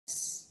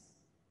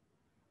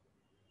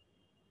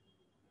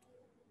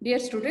Dear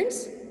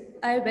students,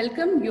 I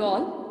welcome you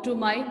all to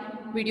my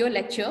video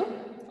lecture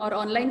or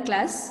online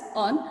class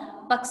on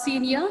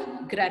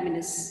Puccinia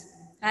graminis.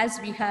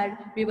 As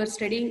we were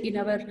studying in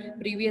our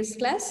previous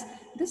class,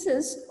 this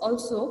is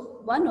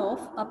also one of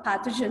a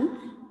pathogen,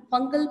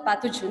 fungal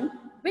pathogen,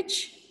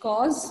 which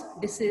cause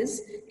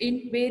disease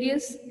in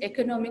various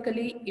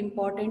economically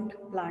important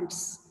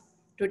plants.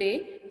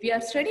 Today, we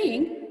are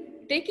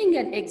taking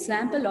an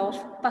example of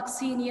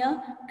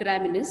Puccinia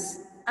graminis,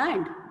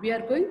 and we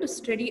are going to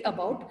study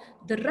about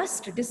the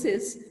rust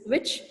disease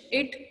which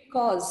it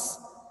causes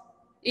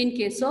in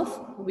case of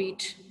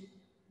wheat.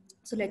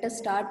 So let us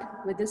start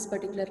with this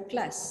particular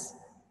class.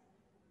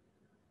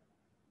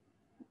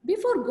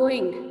 Before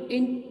going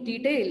in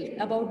detail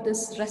about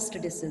this rust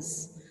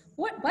disease,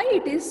 why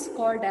it is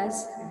called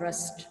as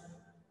rust?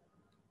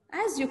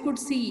 As you could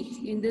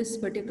see in this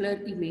particular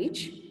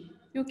image,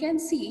 you can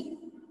see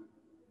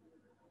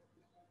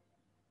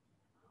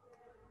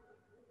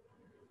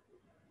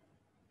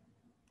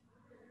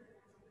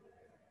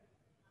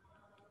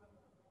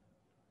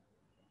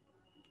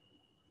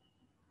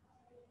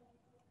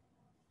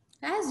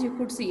as you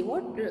could see,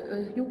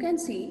 you can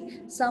see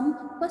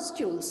some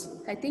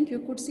pustules. I think you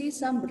could see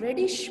some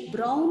reddish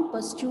brown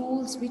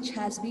pustules which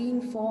has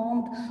been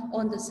formed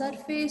on the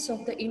surface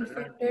of the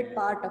infected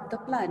part of the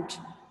plant.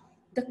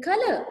 The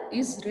color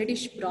is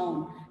reddish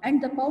brown,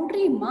 and the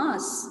powdery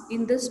mass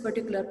in this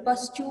particular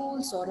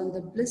pustules or on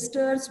the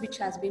blisters which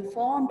has been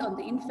formed on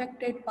the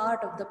infected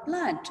part of the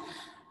plant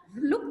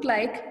look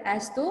like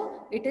as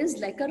though it is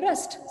like a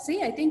rust.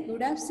 See, I think you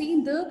would have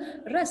seen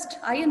the rust,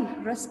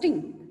 iron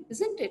rusting,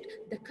 isn't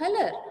it? The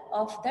color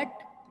of that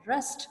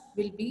rust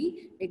will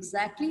be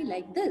exactly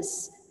like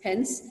this.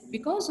 Hence,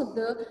 because of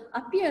the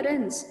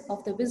appearance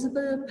of the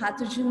visible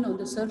pathogen on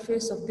the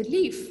surface of the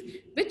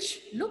leaf, which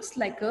looks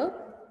like the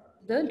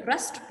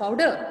rust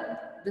powder.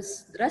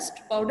 This rust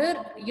powder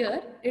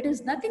here, it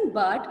is nothing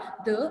but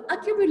the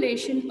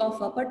accumulation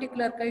of a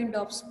particular kind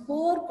of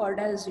spore called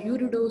as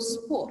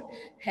uridospore.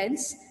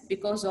 Hence,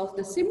 because of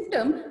the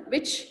symptom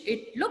which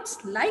it looks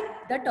like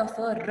that of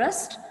a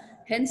rust,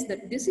 hence the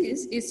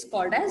disease is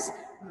called as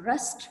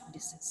rust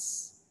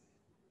disease.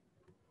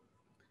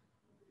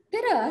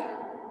 There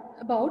are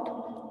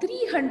about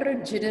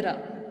 300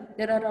 genera.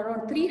 There are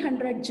around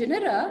 300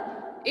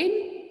 genera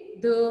in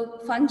the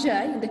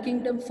fungi, in the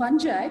kingdom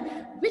fungi,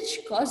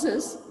 which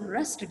causes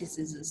rust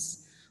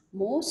diseases.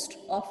 Most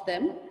of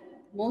them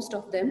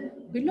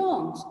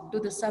belongs to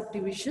the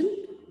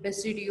subdivision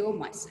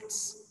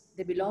Basidiomycetes.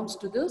 They belongs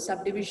to the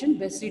subdivision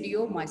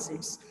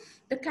Basidiomycetes.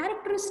 The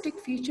characteristic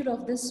feature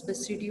of this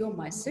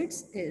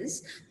Basidiomycetes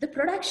is the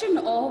production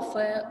of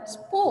a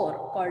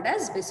spore called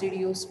as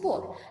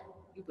basidiospore.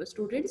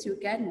 Students, you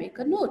can make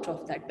a note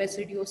of that.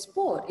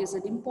 Basidiospore is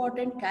an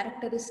important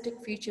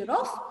characteristic feature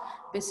of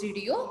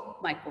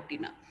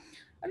Basidiomycotina.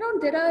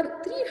 Around there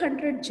are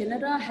 300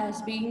 genera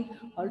has been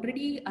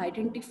already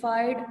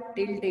identified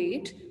till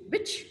date,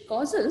 which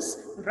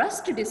causes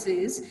rust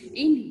disease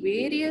in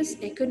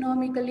various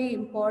economically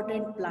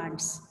important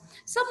plants.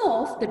 Some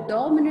of the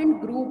dominant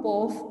group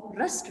of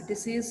rust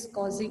disease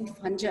causing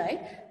fungi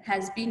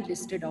has been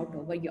listed out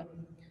over here.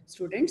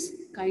 Students,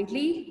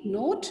 kindly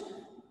note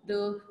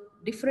the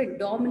different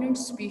dominant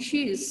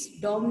species,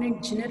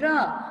 dominant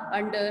genera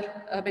under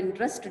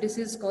rust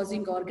disease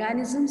causing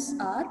organisms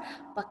are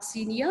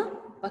Puccinia.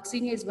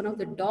 Puccinia is one of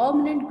the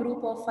dominant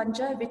group of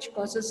fungi which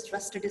causes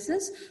rust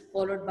disease,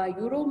 followed by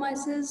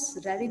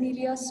Euromyces,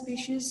 Ravenelia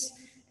species,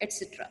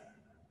 etc.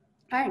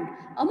 And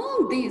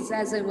among these,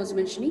 as I was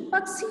mentioning,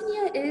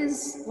 Puccinia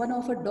is one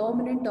of a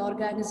dominant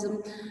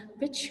organism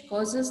which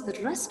causes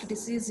the rust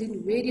disease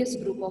in various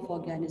group of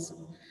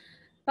organisms.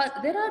 But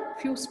there are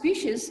few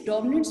species,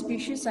 dominant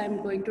species I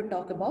am going to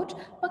talk about.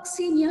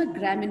 Puccinia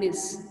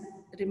graminis.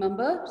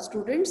 Remember,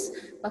 students,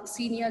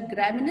 Puccinia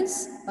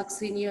graminis,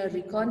 Puccinia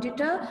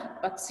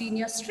recondita,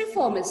 Puccinia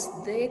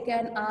striformis. They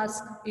can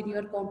ask in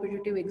your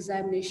competitive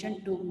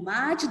examination to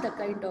match the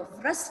kind of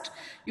rust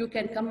you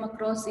can come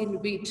across in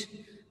wheat.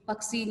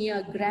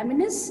 Puccinia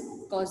graminis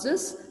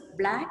causes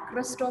black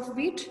rust of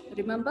wheat.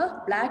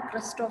 Remember, black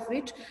rust of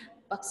wheat.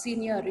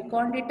 Puccinia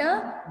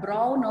recondita,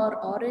 brown or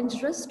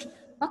orange rust.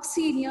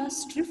 Puccinia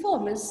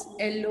striformis,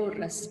 yellow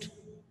rust.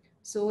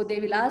 So they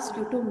will ask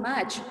you to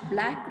match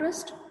black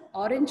rust,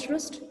 orange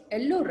rust,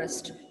 yellow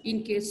rust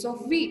in case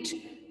of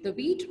wheat. The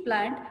wheat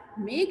plant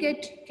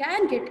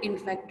can get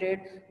infected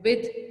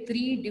with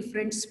 3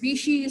 different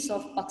species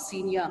of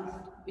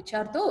Puccinia, which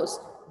are those: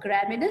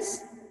 graminis,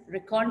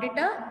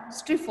 recondita,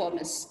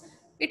 striformis.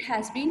 It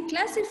has been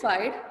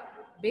classified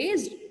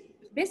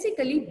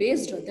basically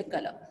based on the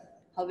color.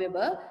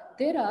 However,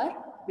 there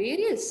are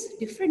various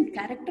different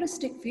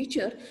characteristic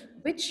features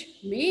which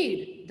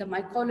made the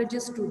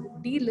mycologists to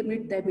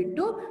delimit them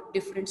into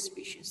different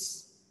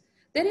species.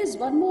 There is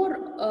one more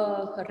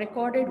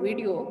recorded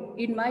video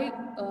in my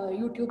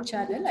YouTube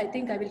channel. I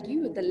think I will give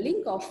you the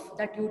link of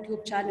that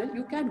YouTube channel.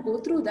 You can go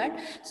through that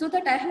so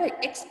that I have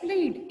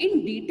explained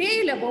in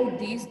detail about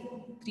these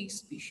 3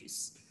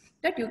 species.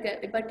 that you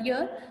can, but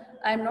here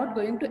I am not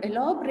going to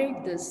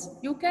elaborate this.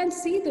 You can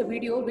see the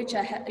video which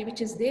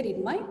is there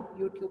in my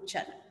YouTube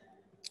channel.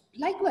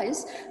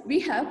 Likewise,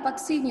 we have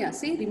Puccinia.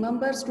 See,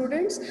 remember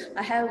students,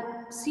 I have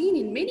seen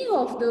in many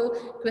of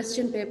the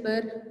question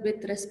paper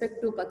with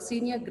respect to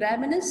Puccinia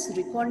graminis,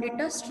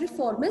 recondita,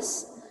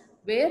 striformis,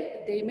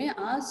 where they may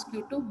ask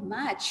you to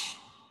match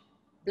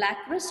black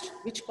rust,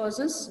 which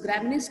causes,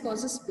 graminis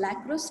causes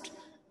black rust,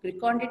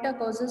 recondita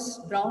causes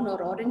brown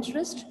or orange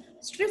rust,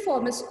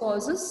 striformis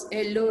causes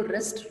yellow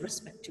rust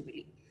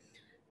respectively.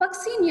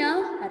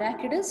 Puccinia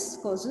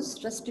arachidis causes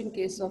rust in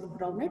case of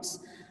groundnuts.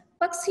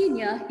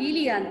 Puccinia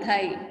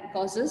helianthi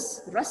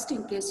causes rust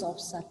in case of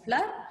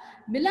sunflower.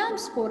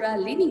 Melamspora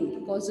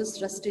lini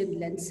causes rust in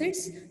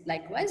linseeds.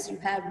 Likewise, you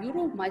have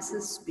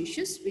Euromyces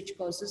species which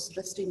causes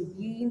rust in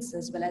beans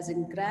as well as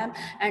in gram.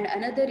 And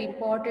another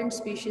important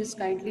species,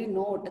 kindly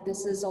note,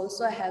 this is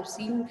also, I have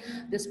seen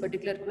this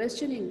particular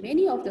question in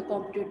many of the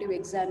competitive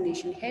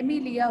examination,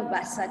 Hemilia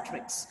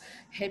vasatrix.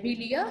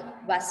 Hemilia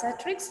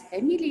vasatrix,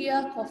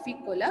 Hemilia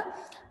coffeecola,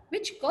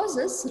 which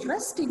causes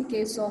rust in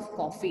case of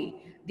coffee.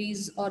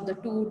 These are the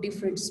two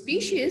different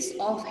species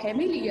of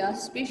Hemilia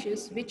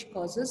species which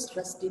causes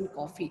rust in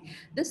coffee.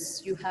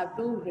 This you have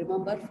to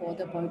remember for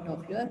the point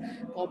of your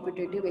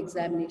competitive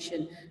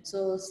examination.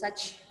 So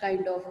such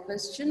kind of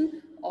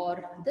question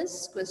or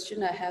this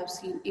question I have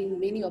seen in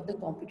many of the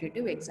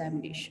competitive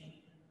examination.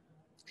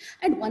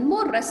 And one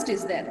more rust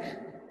is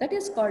there, that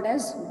is called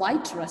as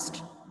white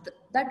rust.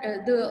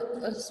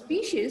 The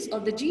species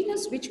or the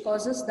genus which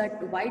causes that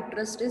white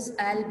rust is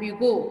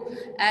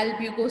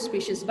albugo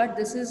species, but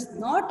this is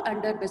not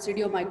under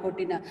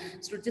Basidiomycotina.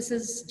 So this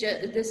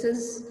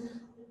is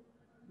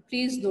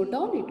please note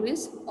down, it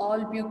is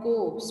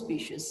albugo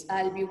species,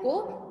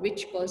 albugo,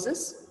 which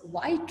causes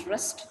white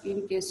rust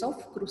in case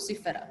of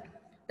crucifera.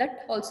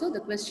 That also the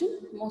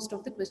question, most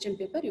of the question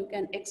paper, you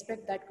can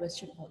expect that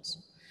question also.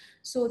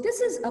 So this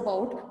is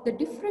about the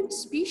different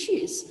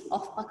species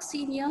of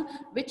Puccinia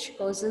which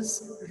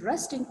causes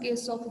rust in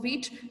case of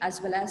wheat, as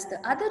well as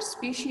the other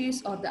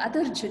species or the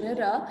other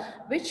genera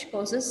which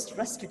causes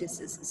rust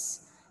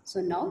diseases. So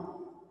now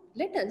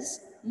let us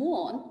move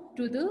on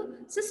to the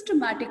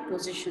systematic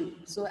position.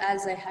 So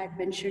as I had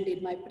mentioned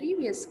in my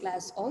previous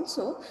class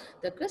also,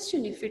 the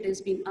question, if it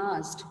is being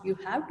asked, you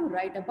have to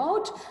write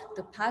about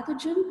the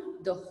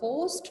pathogen, the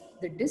host,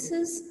 the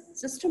disease,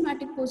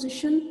 systematic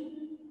position,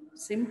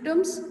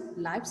 symptoms,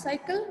 life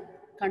cycle,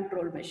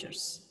 control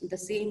measures. In the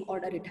same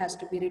order it has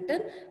to be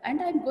written,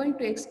 and I am going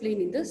to explain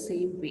in the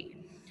same way.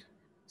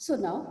 So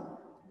now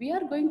we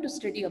are going to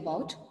study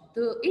about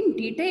in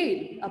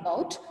detail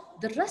about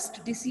the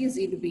rust disease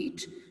in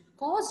wheat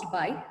caused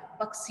by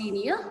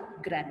Puccinia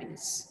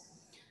graminis.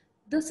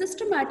 The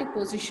systematic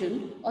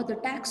position or the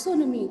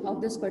taxonomy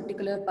of this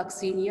particular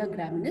Puccinia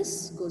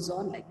graminis goes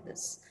on like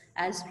this.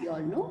 As we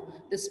all know,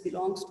 this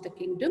belongs to the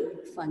kingdom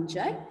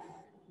fungi,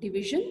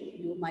 division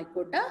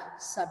Eumycota,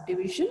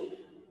 subdivision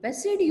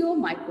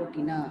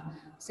Basidiomycotina.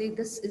 See,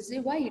 this is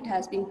why it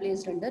has been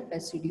placed under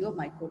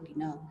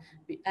Basidiomycotina.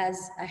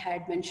 As I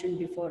had mentioned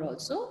before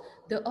also,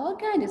 the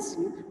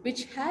organism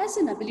which has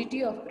an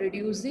ability of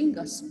producing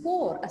a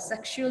spore, a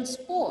sexual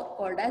spore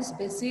called as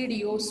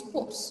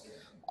basidiospores,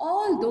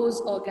 all those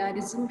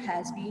organisms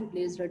has been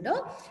placed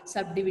under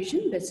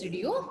subdivision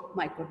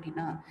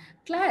Basidiomycotina.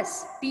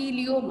 Class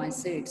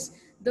Teleomycetes,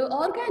 the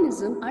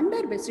organism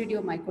under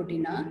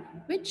Basidiomycotina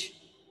which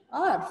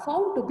are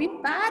found to be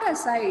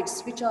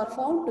parasites,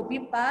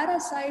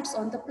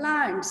 on the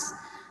plants.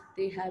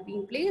 They have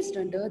been placed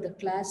under the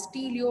class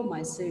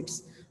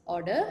Teleomycetes,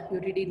 order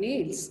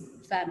Eurydiales,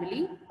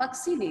 family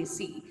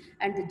Puccinaceae,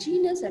 and the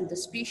genus and the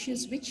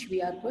species which we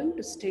are going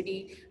to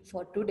study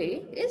for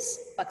today is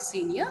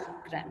Puccinia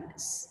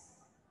graminis.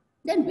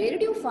 Then where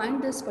do you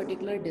find this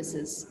particular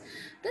disease?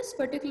 This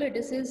particular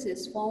disease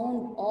is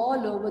found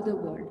all over the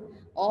world.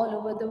 All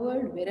over the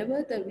world,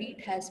 wherever the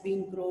wheat has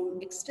been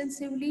grown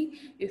extensively,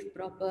 if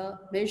proper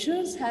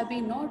measures have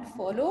been not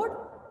followed,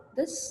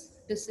 this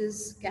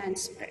disease can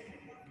spread.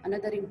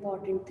 Another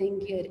important thing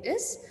here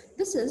is,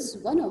 this is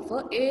one of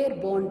a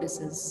airborne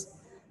disease.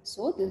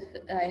 So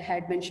I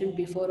had mentioned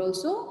before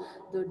also,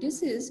 the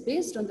disease,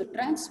 based on the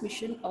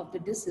transmission of the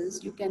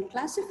disease, you can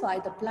classify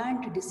the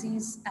plant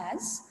disease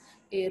as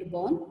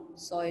airborne,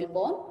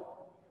 soil-borne,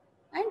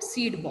 and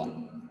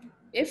seed-borne.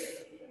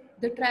 If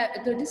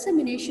the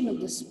dissemination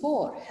of the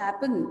spore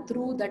happen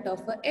through that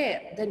of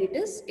air, then it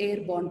is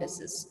airborne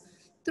disease.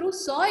 Through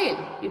soil,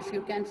 if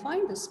you can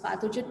find this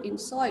pathogen in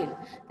soil,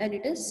 then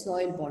it is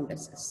soil-borne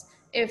disease.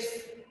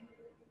 If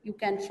you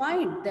can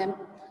find them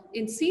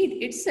in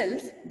seed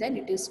itself, then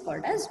it is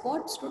called as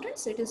what,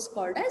 students? It is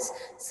called as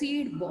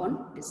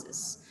seed-borne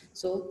disease.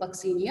 So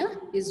Puccinia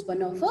is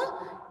one of a,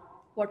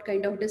 what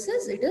kind of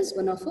disease? It is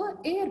one of a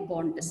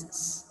airborne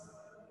disease.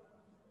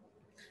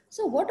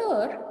 So what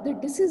are the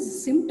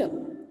disease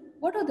symptoms?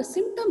 What are the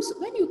symptoms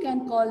when you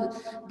can call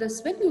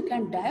this, when you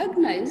can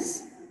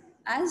diagnose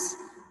as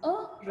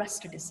a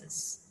rust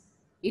disease?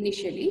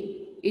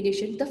 Initially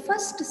the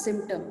first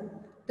symptom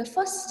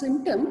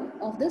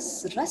of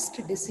this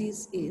rust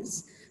disease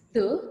is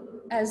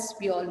As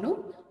we all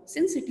know,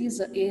 since it is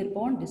an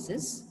airborne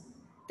disease,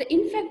 the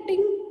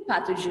infecting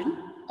pathogen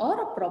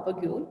or a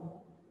propagule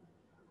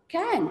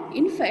can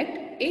infect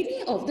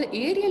any of the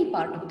aerial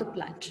part of the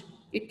plant.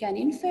 It can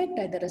infect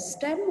either a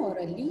stem or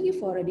a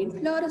leaf or an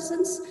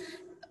inflorescence,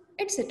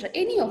 etc.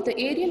 Any of the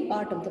aerial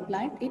part of the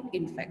plant it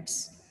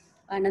infects.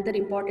 Another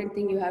important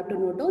thing you have to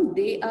note on,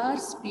 they are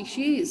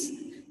species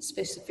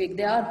specific,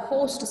 they are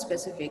host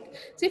specific.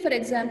 Say for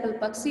example,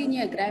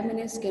 Puccinia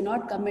graminis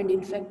cannot come and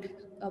infect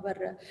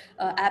our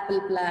apple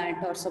plant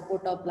or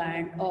sapota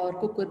plant or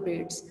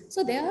cucurbits.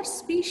 So they are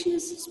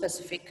species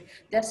specific.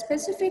 They are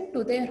specific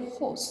to their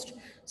host.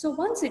 So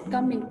once it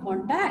come in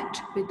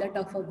contact with that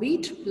of a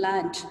wheat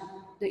plant,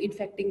 the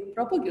infecting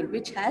propagule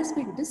which has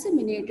been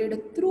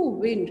disseminated through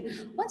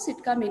wind, once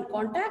it come in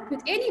contact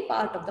with any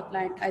part of the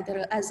plant,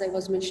 either as I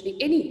was mentioning,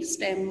 any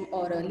stem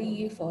or a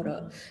leaf or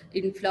a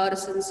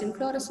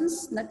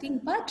inflorescence,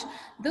 nothing but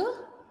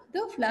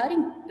the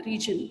flowering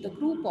region, the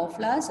group of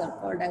flowers are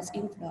called as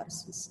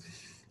inflorescence.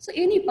 So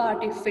any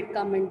part, if it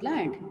come and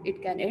land,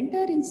 it can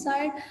enter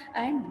inside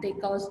and they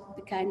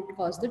can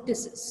cause the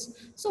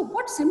disease. So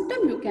what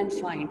symptom you can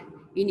find?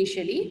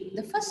 Initially,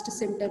 the first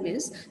symptom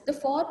is the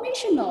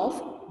formation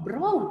of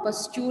brown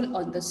pustule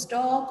on the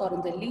stalk or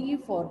on the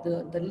leaf or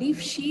the leaf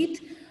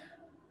sheath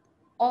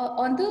or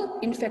on the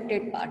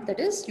infected part. That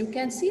is, you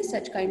can see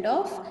such kind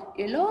of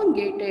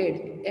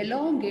elongated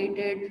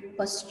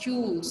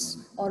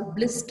pustules or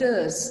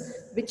blisters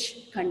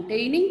which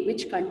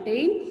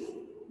contain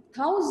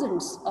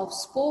thousands of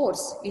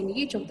spores in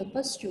each of the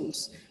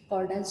pustules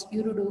called as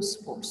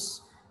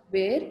iridospores,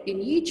 where in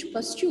each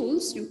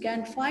pustules you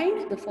can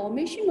find the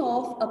formation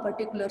of a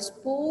particular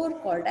spore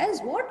called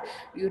as what?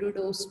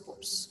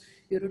 Iridospores.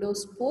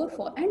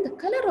 Iridospore and the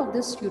color of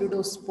this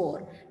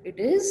iridospore, it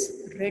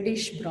is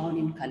reddish brown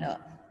in color.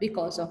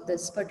 Because of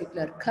this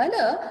particular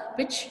color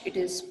which it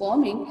is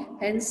forming,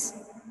 hence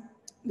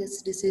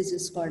this disease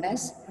is called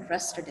as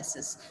rust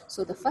disease.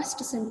 So the first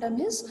symptom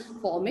is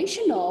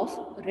formation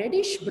of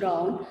reddish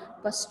brown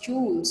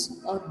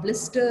pustules or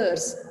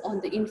blisters on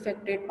the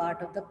infected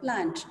part of the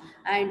plant,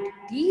 and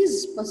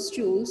these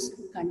pustules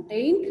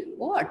contain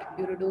what?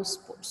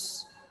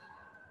 Iridospores.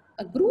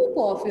 A group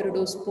of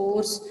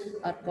iridospores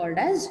are called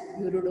as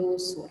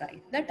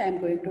iridosori, that I am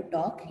going to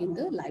talk in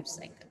the life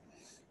cycle.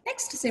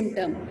 Next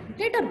symptom,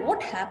 later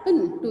what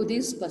happened to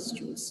these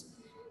pustules?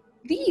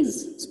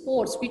 These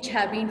spores which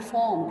has been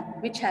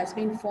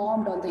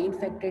formed on the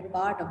infected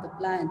part of the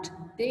plant,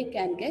 they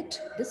can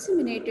get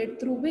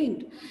disseminated through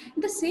wind.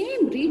 In the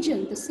same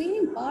region, the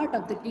same part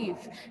of the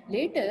leaf,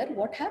 later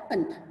what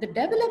happened? The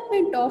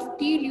development of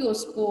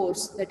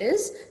teleospores, that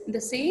is, in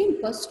the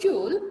same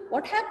pustule,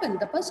 what happened?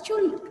 The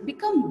pustule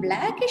become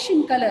blackish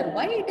in color.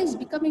 Why it is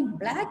becoming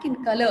black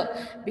in color?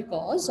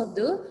 Because of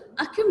the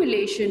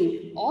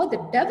accumulation or the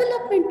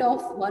development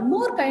of one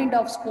more kind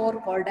of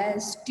spore called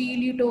as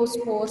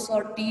teletospores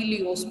or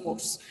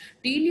teleospores.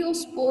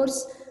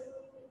 Teleospores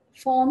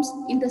forms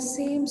in the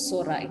same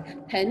sori.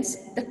 Hence,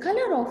 the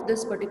color of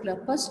this particular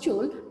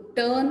pustule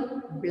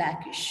turn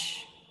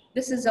blackish.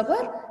 This is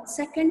our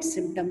second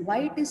symptom.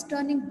 Why it is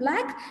turning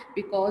black?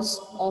 Because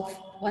of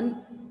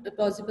one, the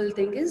possible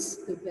thing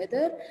is the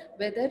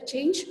weather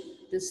change.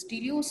 The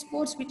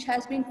stereospores which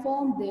has been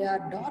formed, they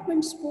are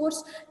dormant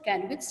spores,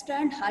 can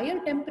withstand higher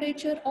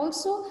temperature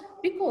also.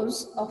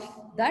 Because of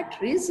that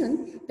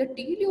reason, the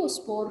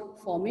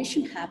teleospore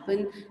formation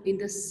happen in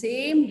the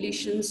same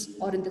lesions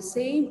or in the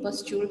same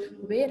pustule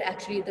where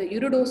actually the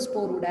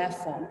iridospore would have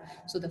formed.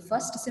 So the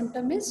first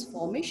symptom is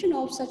formation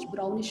of such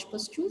brownish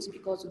pustules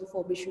because of the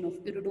formation of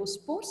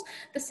iridospores.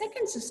 The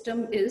second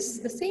system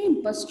is the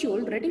same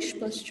pustule, reddish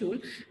pustule,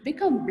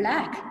 become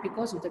black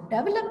because of the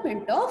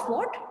development of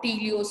what?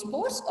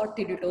 Teleospores or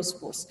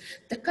teletospores.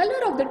 The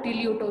color of the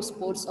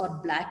teletospores are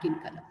black in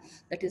color.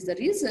 That is the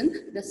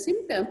reason the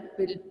symptom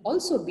will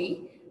also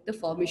be the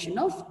formation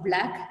of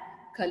black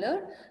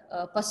color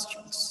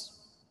pustules.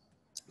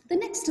 The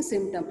next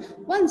symptom,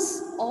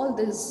 once all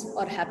this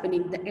are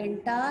happening, the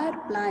entire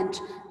plant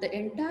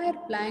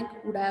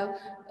would have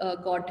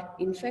got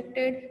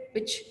infected,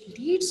 which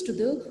leads to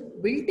the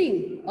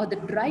wilting or the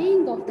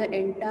drying of the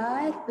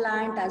entire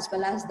plant as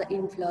well as the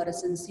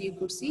inflorescence. You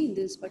could see in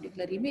these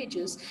particular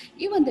images,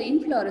 even the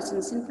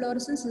inflorescence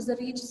is the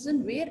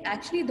region where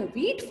actually the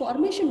wheat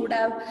formation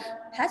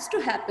has to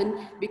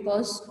happen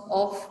because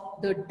of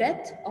the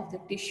death of the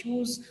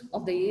tissues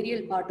of the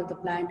aerial part of the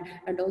plant,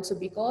 and also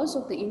because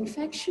of the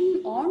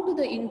infection onto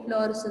the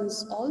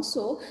inflorescence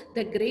also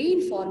the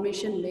grain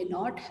formation may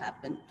not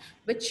happen,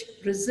 which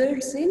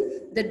results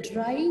in the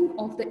drying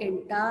of the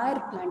entire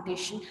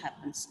plantation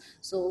happens.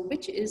 So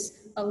which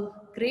is a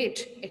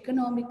great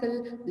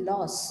economical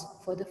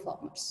loss for the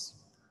farmers.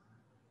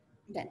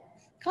 Then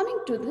coming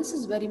to, this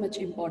is very much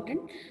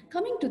important,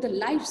 coming to the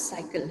life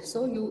cycle.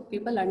 So you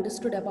people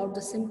understood about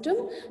the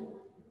symptom.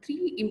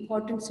 three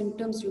important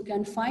symptoms you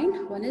can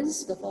find. One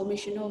is the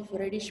formation of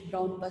reddish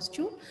brown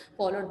pustule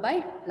followed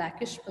by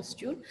blackish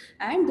pustule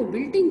and the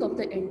wilting of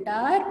the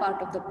entire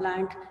part of the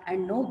plant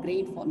and no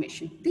grain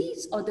formation.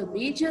 These are the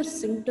major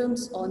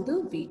symptoms on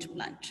the wheat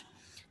plant.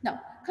 Now,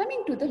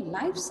 coming to the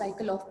life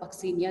cycle of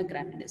Puccinia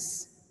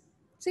graminis.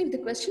 So if the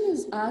question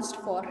is asked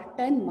for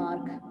 10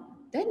 mark,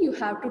 then you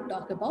have to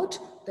talk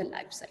about the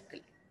life cycle.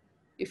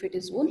 If it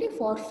is only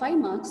for 5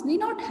 marks, need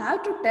not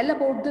have to tell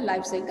about the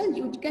life cycle.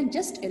 You can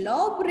just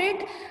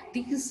elaborate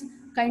these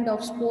kind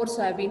of spores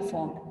have been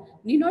formed.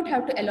 Need not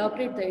have to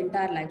elaborate the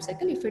entire life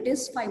cycle if it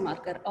is 5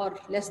 marker or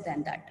less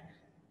than that.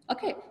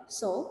 Okay,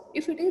 so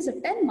if it is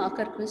a 10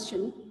 marker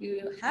question,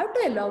 you have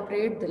to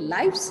elaborate the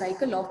life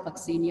cycle of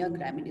Puccinia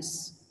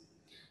graminis.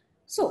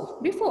 So,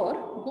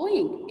 before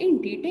going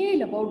in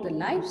detail about the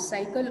life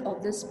cycle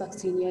of this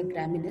Puccinia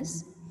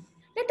graminis,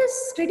 let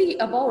us study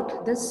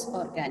about this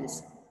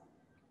organism.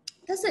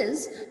 This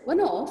is one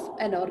of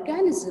an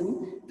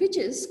organism which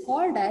is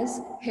called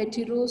as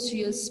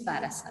heterogeneous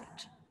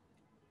parasite.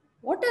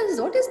 What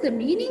is the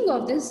meaning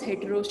of this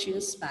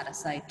heterogeneous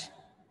parasite?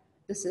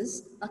 This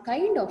is a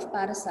kind of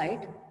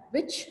parasite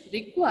which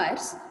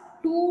requires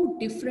two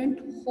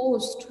different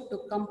hosts to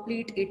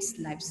complete its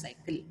life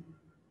cycle.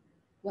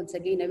 Once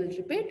again, I will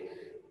repeat.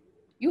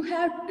 You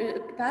have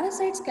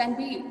parasites can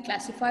be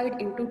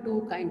classified into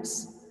two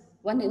kinds.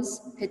 One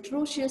is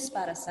heterogeneous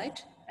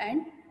parasite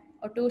and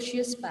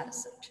autogenous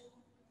parasite.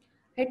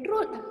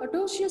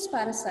 Autogenous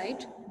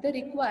parasite, they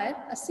require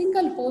a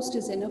single host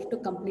is enough to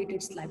complete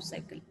its life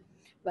cycle.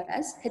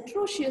 Whereas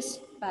heterogeneous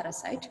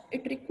parasite,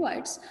 it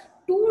requires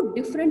two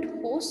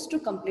different hosts to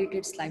complete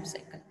its life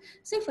cycle.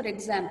 Say for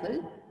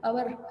example,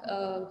 our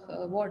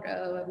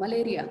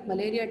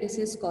malaria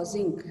disease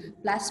causing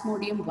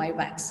Plasmodium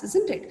vivax,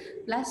 isn't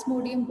it?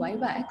 Plasmodium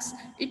vivax,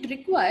 it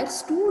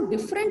requires two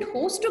different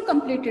hosts to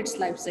complete its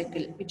life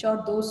cycle. Which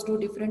are those two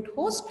different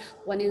hosts?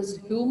 One is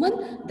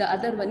human, the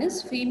other one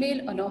is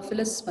female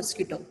Anopheles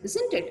mosquito,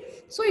 isn't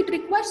it? So it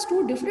requires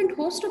two different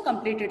hosts to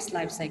complete its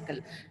life cycle.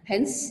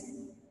 Hence,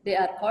 they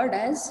are called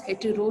as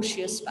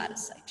heterogeneous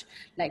parasite.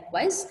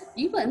 Likewise,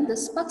 even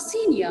this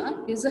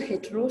Puccinia is a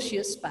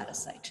heterogeneous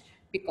parasite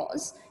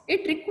because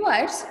it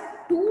requires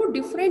two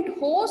different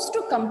hosts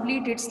to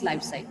complete its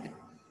life cycle.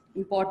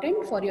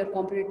 Important for your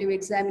competitive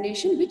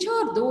examination, which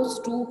are those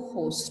two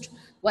hosts?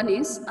 One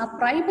is a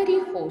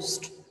primary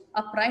host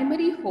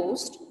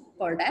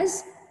called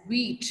as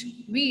wheat.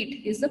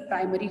 Wheat is the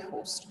primary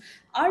host.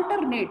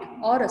 Alternate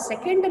or a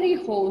secondary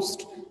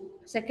host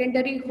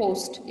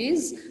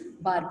is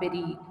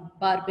barberry.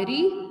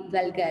 Barberry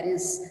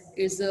vulgaris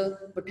is the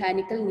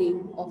botanical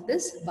name of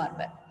this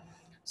barber.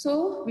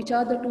 So, which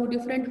are the two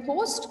different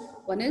hosts?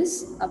 One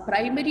is a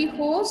primary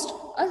host,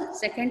 a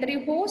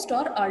secondary host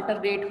or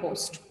alternate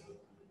host.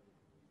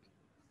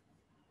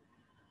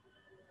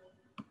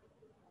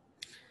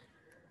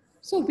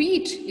 So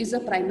wheat is a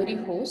primary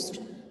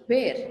host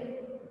where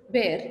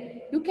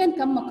you can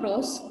come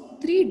across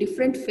three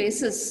different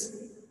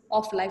phases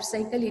of life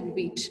cycle in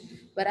wheat,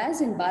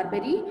 whereas in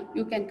barberry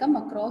you can come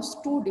across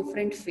two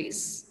different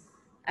phases.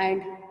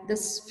 And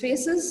these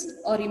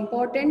phases are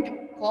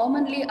important,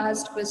 commonly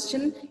asked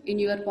question in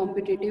your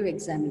competitive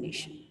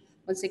examination.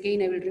 Once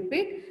again I will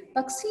repeat,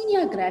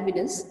 Puccinia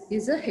graminis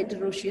is a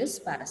heterogeneous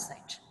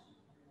parasite.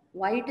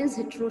 Why it is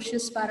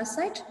heterogeneous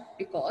parasite?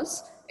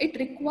 Because it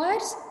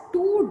requires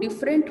two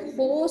different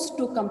hosts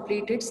to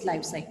complete its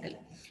life cycle.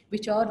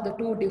 Which are the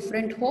two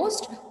different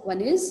hosts?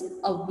 One is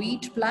a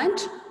wheat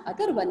plant,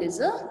 other one is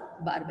a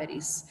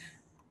barberries.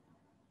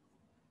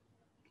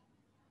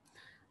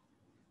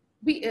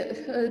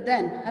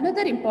 Then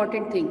another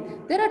important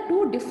thing, there are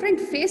two different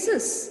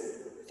phases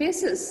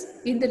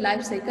in the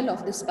life cycle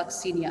of this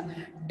Puccinia,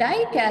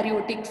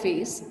 dikaryotic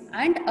phase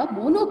and a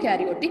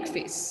monokaryotic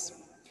phase.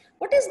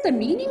 What is the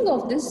meaning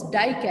of this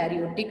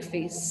dikaryotic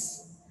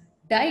phase?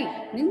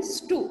 Di means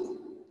two,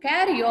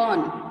 carry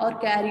on or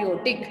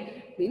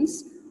karyotic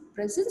means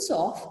presence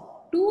of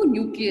two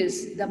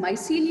nucleus. The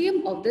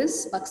mycelium of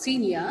this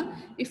Puccinia,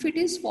 if it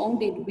is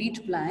found in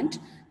wheat plant,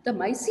 the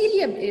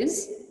mycelium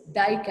is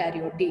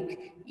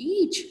dikaryotic.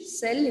 Each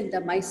cell in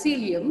the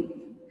mycelium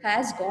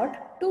has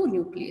got two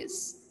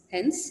nucleus.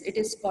 Hence, it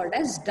is called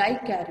as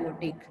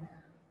dikaryotic.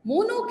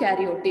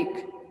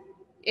 Monokaryotic,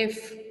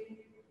 if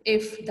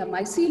the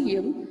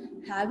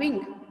mycelium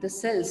having the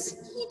cells,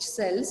 each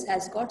cells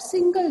has got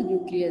single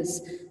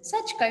nucleus.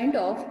 Such kind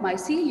of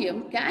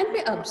mycelium can be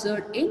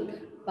observed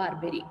in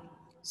barberry.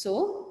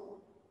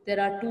 So, there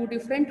are two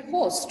different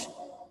hosts.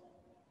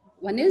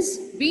 One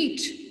is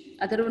wheat,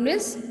 other one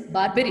is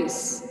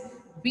barberries.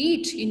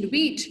 In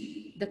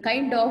wheat, the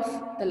kind of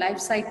the life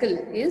cycle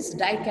is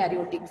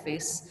dikaryotic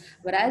phase,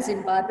 whereas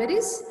in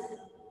barberries,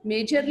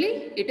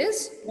 majorly it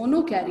is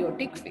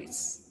monokaryotic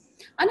phase.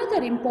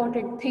 Another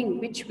important thing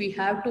which we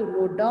have to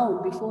note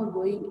down before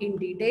going in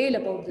detail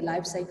about the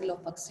life cycle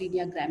of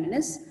Puccinia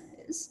graminis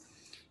is,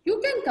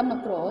 you can come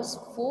across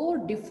four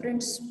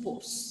different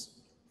spores.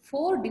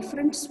 Four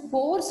different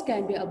spores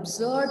can be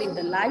observed in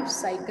the life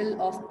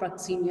cycle of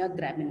Puccinia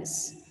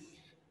graminis.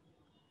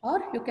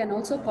 or you can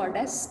also call it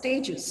as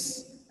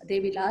stages. They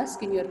will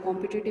ask in your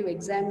competitive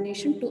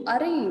examination to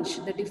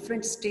arrange the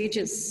different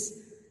stages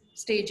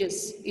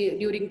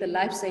during the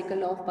life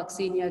cycle of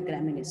Puccinia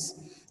graminis.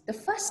 The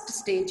first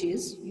stage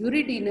is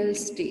uridinal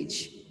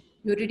stage.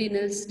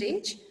 Uridinal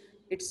stage,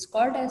 it's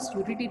called as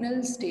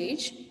uridinal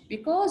stage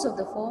because of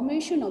the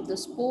formation of the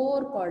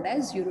spore called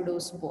as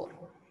uridospore.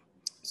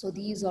 So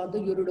these are the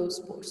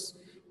uridospores.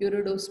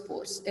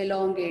 Uridospores,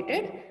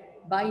 elongated,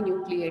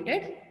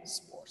 binucleated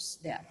spores.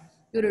 They are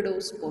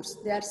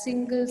uridospores. They are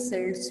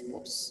single-celled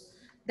spores.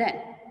 Then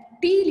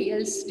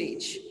teleal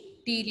stage.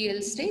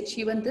 Teleal stage,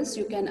 even this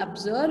you can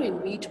observe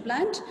in wheat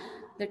plant.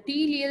 The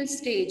teleal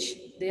stage,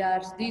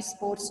 these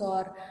spores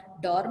are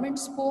dormant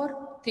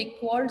spore,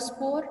 thick-walled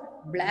spore,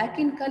 black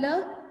in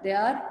color. They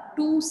are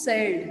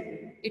two-celled.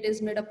 It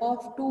is made up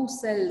of two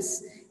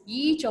cells.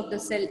 Each of the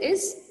cell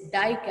is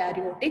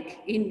dikaryotic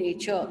in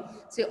nature.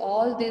 See,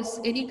 all this,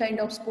 any kind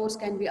of spores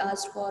can be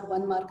asked for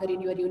 1 marker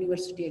in your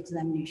university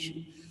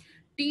examination.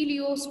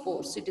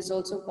 Teleospores, it is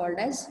also called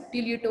as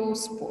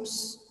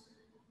teletospores.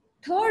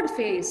 Third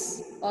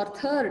phase or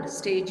third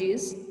stage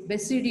is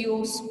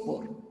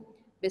basidiospore.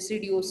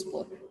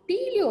 Basidiospore.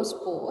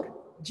 Teleospore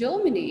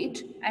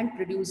germinate and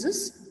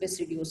produces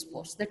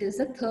basidiospores. That is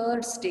the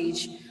third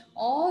stage.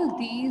 All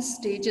these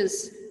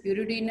stages,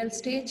 uridinal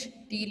stage,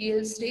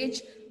 teleal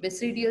stage,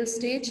 basidial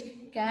stage,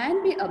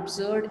 can be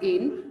observed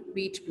in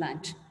wheat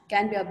plant.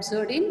 Can be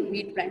observed in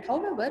wheat plant.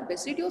 However,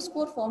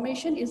 basidiospore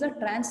formation is a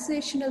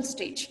transitional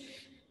stage.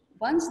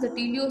 Once the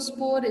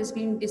teleospore is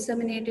being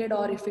disseminated,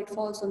 or if it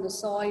falls on the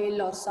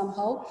soil or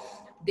somehow,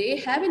 they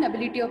have an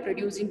ability of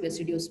producing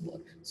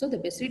basidiospore. So the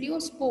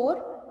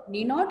basidiospore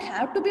need not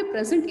have to be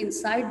present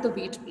inside the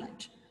wheat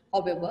plant.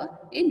 However,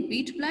 in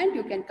wheat plant,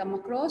 you can come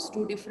across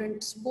two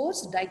different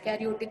spores,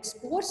 dikaryotic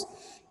spores,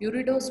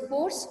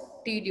 uridospores,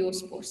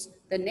 teleospores.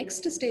 The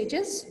next stage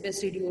is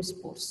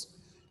basidiospores.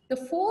 The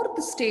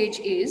fourth stage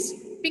is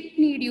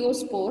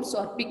pycnidiospores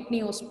or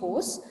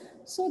pycniospores.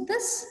 So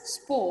this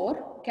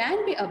spore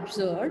can be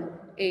observed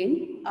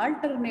in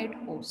alternate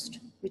host,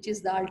 which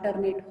is the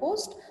alternate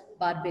host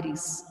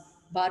barbaris.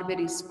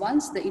 Barbaris,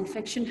 once the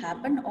infection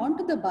happened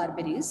onto the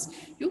barbaris,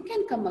 you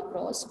can come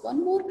across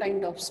one more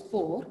kind of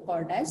spore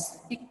called as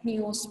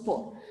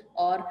pycniospore,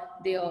 or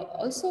they are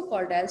also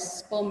called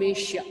as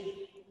spermatia.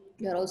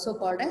 They are also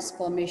called as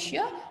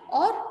spermatia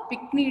or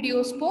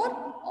pycnidiospore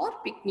or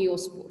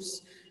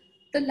pycniospores.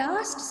 The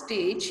last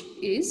stage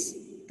is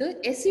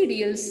the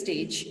acidial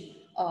stage,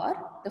 or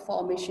the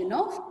formation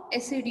of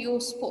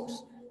acidiospores.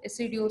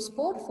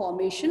 Acidiospore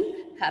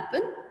formation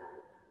happen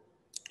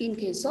in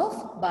case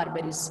of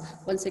barbaris.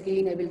 Once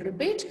again, I will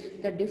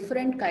repeat the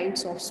different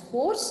kinds of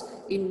spores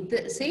in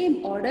the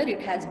same order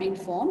it has been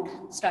formed,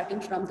 starting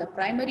from the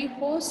primary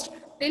host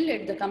till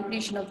at the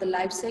completion of the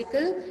life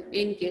cycle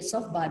in case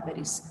of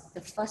barbaris.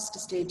 The first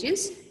stage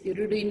is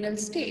uridinal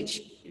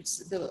stage.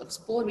 It's the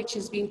spore which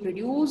is being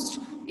produced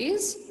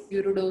is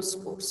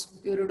uridospores.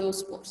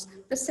 Uridospores.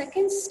 The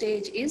second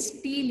stage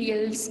is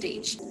teleal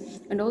stage.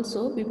 And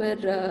also we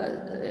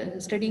were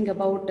studying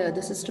about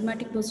the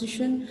systematic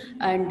position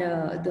and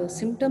the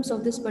symptoms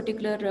of this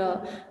particular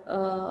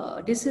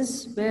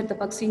disease where the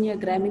Puccinia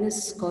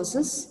graminis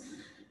causes.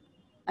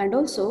 And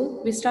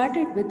also we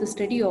started with the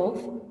study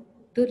of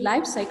the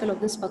life cycle of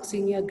this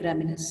Puccinia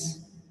graminis,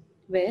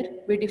 where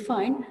we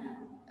defined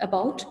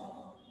about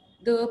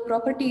the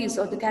properties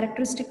or the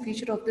characteristic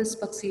feature of this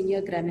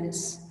Puccinia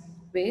graminis,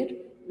 where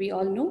we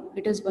all know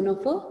it is one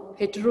of a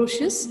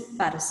heterogeneous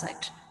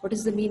parasite. What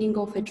is the meaning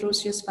of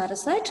heterogeneous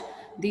parasite?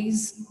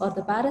 These are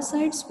the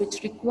parasites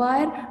which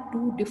require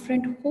two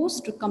different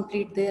hosts to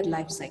complete their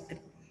life cycle.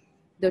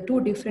 The two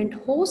different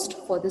hosts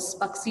for this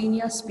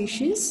Puccinia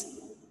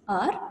species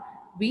are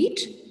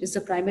wheat is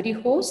the primary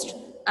host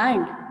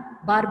and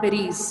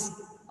barberries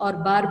or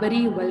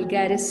Barbary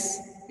vulgaris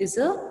is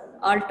a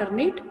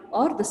alternate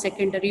or the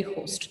secondary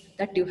host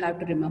that you have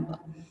to remember.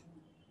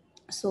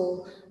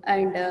 So,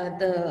 and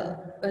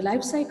the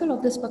life cycle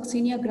of this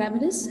Puccinia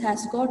graminis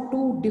has got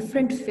two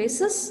different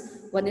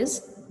phases. One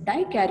is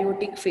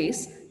dikaryotic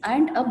phase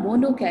and a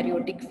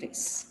monokaryotic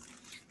phase.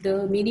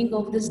 The meaning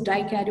of this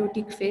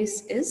dikaryotic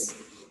phase is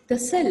the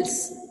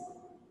cells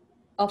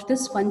of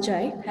this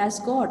fungi has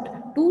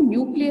got two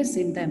nucleus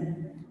in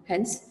them.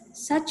 Hence,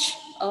 such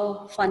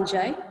a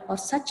fungi or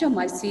such a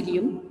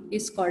mycelium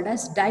is called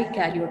as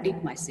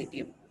dikaryotic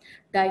mycelium.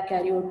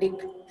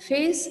 Dikaryotic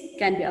phase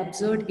can be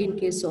observed in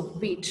case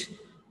of wheat.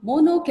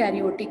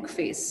 Monokaryotic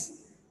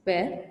phase,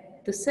 where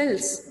the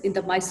cells in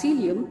the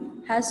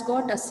mycelium has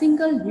got a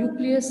single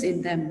nucleus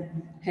in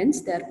them. Hence,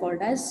 they are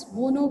called as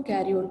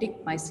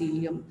monokaryotic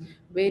mycelium,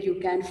 where you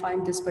can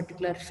find this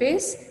particular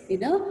phase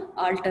in an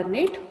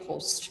alternate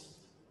host.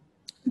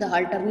 The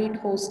alternate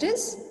host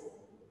is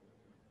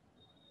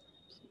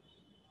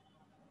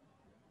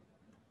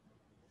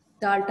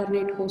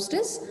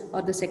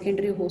or the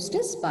secondary host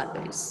is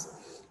barbaris.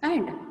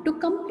 And to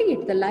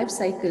complete the life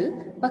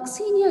cycle,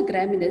 Puccinia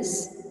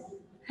graminis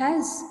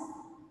has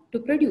to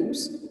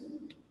produce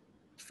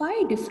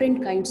 5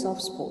 different kinds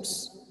of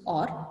spores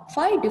or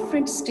 5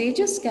 different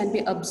stages can be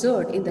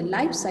observed in the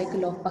life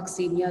cycle of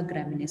Puccinia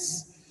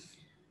graminis.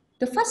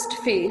 The first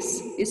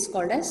phase is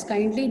called as,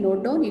 kindly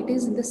note down, it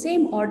is in the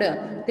same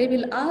order. They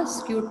will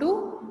ask you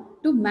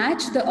to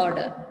match the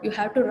order. You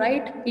have to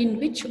write in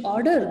which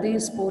order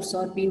these spores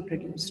are being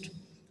produced.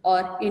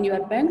 Or in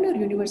your Bangalore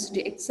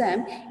University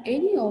exam,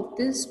 any of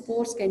these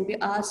spores can be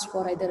asked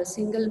for either a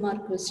single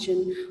mark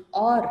question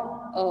or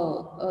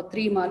a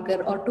 3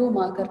 marker or 2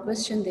 marker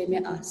question they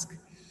may ask.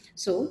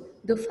 So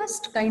the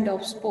first kind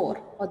of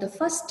spore or the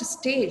first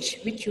stage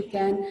which you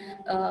can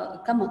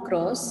come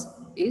across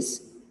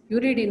is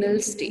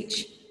uridinal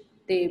stage.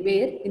 They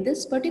were in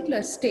this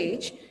particular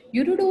stage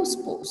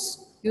uridospores.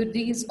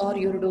 These are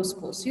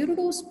uridospores.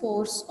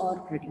 Uridospores are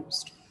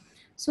produced.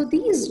 So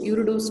these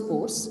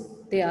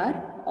uridospores, they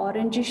are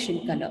orangish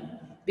in color.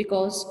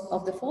 Because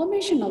of the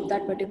formation of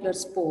that particular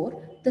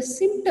spore, the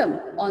symptom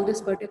on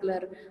this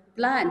particular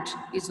plant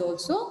is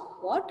also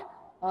what?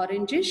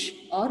 Orangish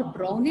or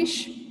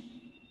brownish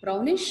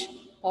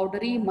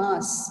powdery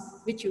mass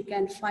which you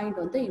can find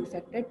on the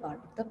infected part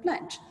of the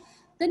plant.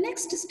 The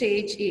next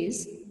stage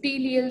is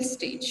teleal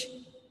stage.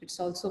 It's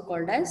also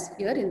called as,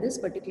 here in this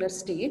particular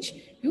stage,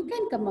 you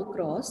can come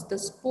across the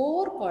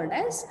spore called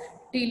as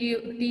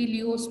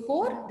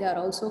teleospore. They are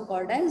also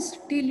called as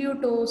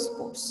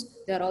teleotospores.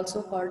 They are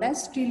also called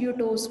as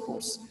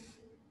teleotospores.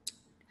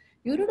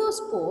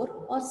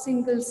 Uridospore are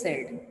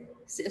single-celled.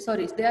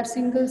 Sorry, they are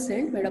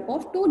single-celled made up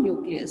of 2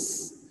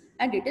 nucleus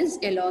and it is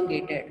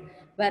elongated.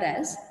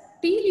 Whereas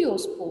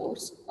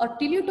teleospores or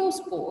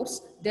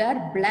teleotospores, they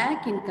are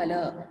black in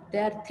color. They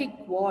are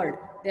thick-walled.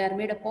 They are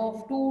made up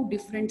of 2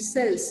 different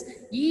cells.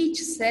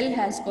 Each cell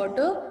has got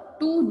a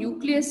 2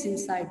 nucleus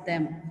inside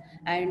them.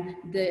 And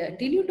the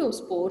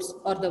teleotospores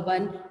are the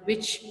one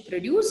which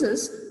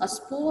produces a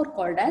spore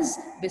called as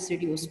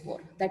basidiospore.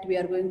 That we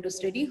are going to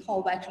study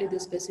how actually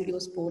these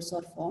basidiospores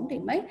are formed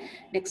in my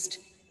next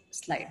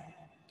slide.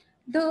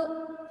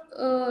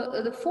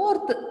 The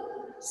fourth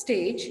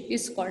stage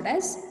is called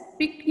as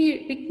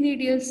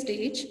pycnidial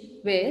stage,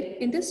 where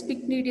in this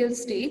pycnidial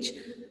stage,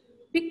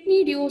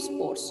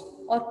 pycnidiospores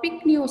or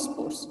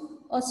pycniospores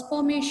or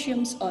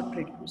spermatiums are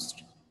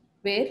produced,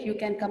 where you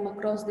can come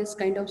across this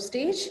kind of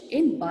stage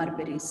in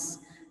barberries.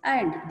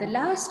 And the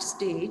last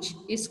stage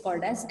is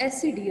called as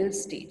acidial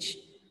stage.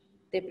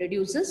 They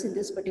produces in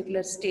this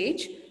particular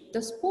stage,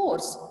 the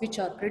spores which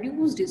are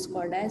produced is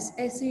called as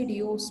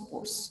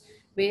acidiospores,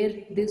 where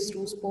these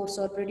 2 spores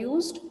are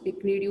produced,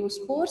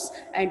 pycnidiospores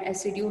and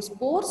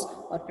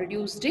acidiospores are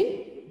produced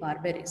in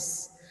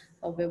barberries.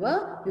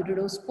 However,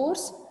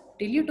 uridospores,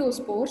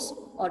 teleotospores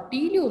or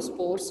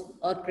teleospores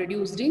are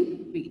produced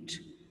in wheat.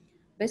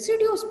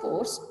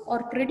 Basidiospores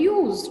are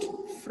produced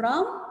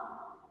from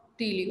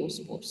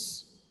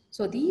teleospores.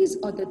 So these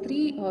are the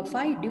 3 or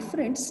 5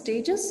 different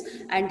stages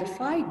and the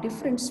 5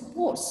 different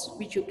spores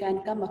which you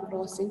can come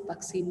across in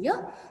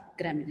Puccinia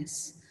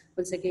graminis.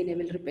 Once again, I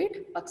will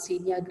repeat,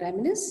 Puccinia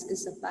graminis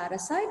is a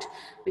parasite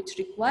which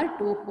requires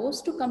 2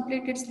 hosts to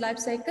complete its life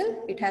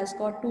cycle. It has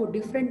got 2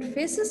 different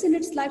phases in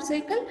its life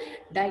cycle,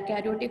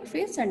 dikaryotic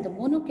phase and the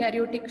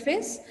monokaryotic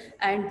phase,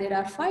 and there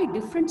are 5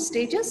 different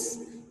stages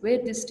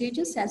where these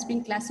stages has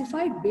been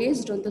classified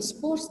based on the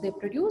spores they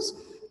produce: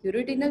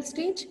 uridinal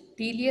stage,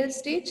 teleal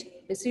stage,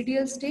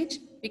 basidial stage,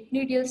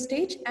 pycnidial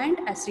stage and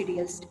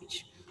acidial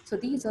stage. So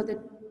these are the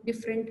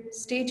different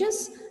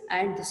stages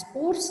and the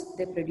spores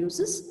they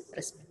produces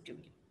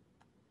respectively.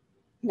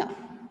 Now,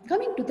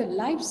 coming to the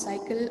life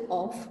cycle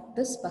of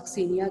this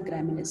Puccinia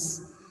graminis.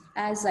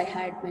 As I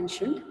had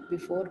mentioned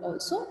before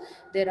also,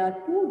 there are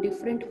 2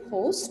 different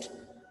hosts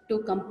to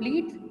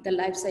complete the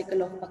life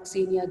cycle of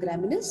Puccinia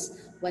graminis.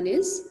 One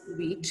is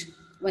wheat,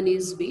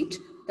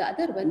 the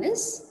other one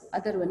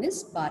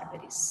is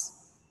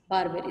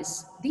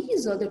barberries.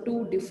 These are the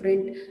 2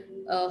 different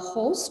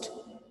hosts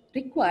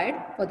required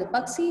for the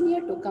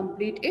Puccinia to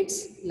complete its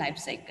life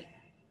cycle.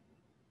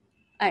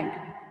 And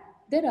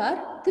there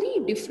are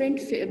 2 different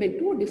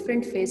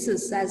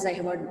phases, as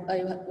I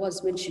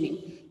was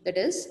mentioning, that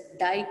is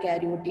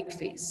dikaryotic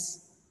phase.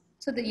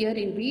 So the here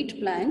in wheat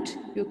plant,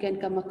 you can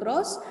come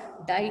across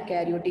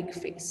dikaryotic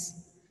phase.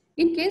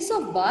 In case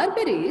of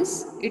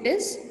barberries, it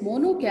is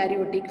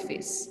monokaryotic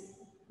phase.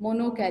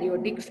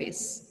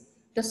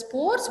 The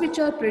spores which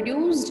are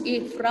produced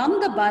from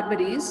the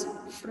barberries,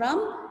 from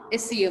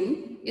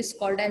SEM, is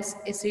called as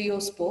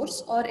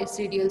acidiospores or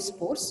acidial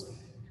spores.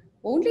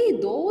 Only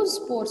those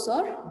spores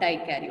are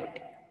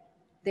dikaryotic.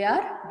 They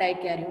are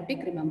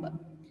dikaryotic, remember.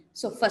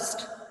 So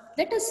first,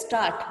 let us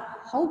start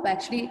how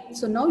actually,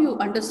 so now you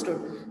understood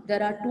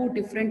there are 2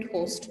 different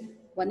hosts.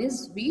 One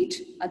is wheat,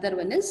 other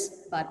one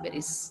is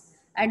barberries.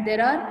 And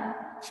there are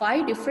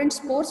 5 different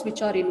spores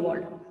which are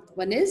involved.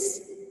 One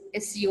is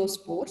SEO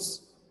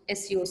spores.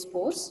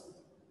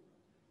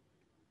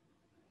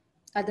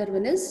 Other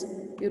one is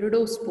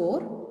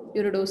uridospore.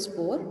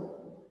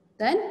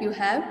 Then you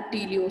have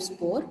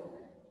teleospore,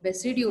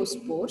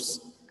 basidiospores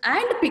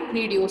and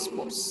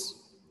pycnidiospores.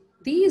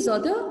 These are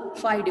the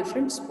 5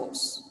 different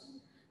spores.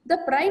 The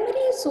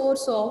primary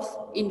source of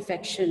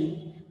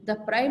infection,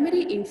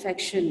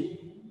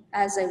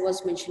 as I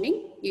was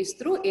mentioning, is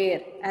through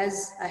air.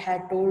 As I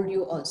had told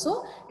you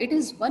also, it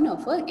is one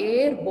of a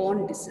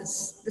airborne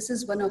disease. This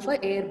is one of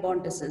a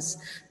airborne disease.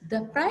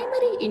 The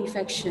primary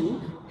infection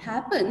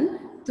happen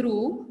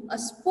through a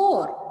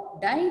spore,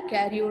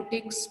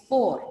 dikaryotic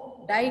spore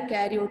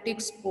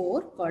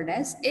called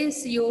as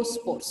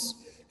asiospores.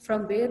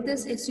 From where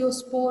these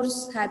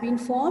asiospores have been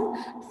formed?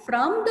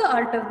 From the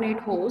alternate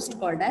host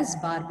called as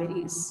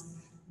barberries.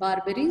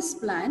 Barberries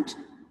plant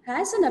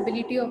has an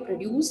ability of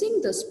producing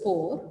the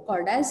spore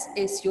called as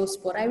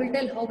asiospore. I will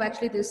tell how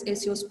actually these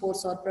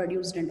asiospores are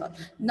produced and all.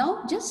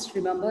 Now just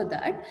remember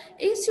that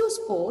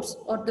asiospores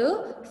are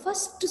the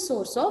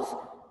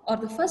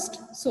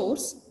first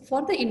source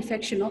for the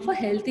infection of a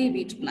healthy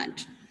wheat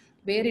plant,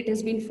 where it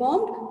has been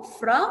formed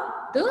from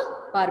the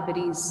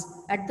barberries.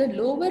 At the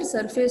lower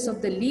surface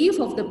of the leaf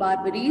of the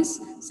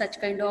barberries,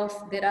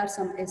 there are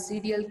some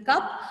acidial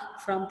cup.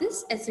 From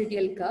this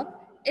acidial cup,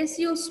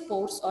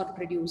 asiospores are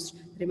produced.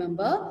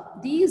 Remember,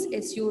 these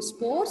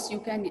asiospores,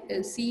 you can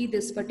see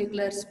this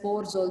particular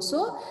spores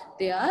also.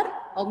 They are,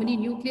 how many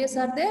nucleus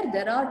are there?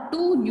 There are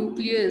 2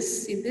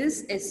 nucleus in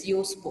this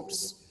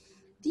asiospores.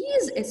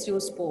 These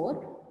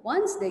asiospore,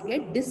 once they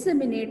get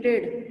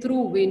disseminated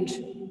through wind,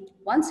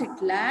 once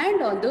it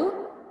land on the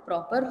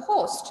proper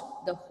host,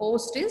 the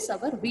host is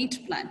our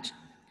wheat plant,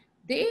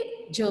 they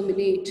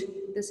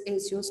germinate. This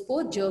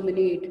asiospore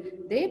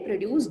germinate. They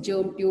produce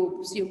germ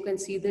tubes. You can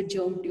see the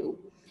germ tube.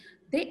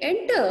 They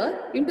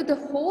enter into the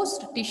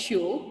host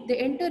tissue.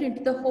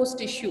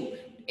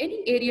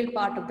 Any aerial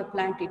part of the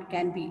plant it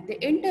can be. They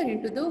enter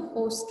into the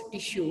host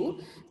tissue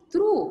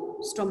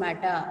through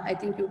stomata. I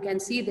think you can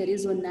see there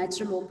is one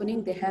natural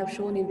opening they have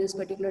shown in this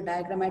particular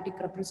diagrammatic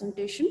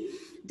representation.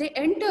 They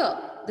enter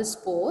the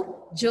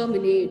spore,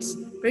 germinates,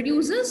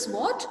 produces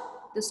what?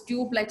 This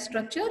tube-like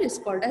structure is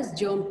called as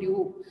germ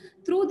tube.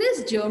 Through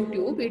this germ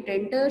tube, it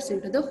enters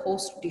into the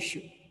host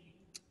tissue.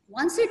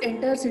 Once it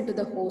enters into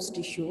the host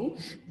tissue,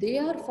 they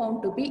are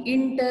found to be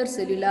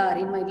intercellular.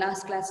 In my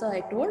last class,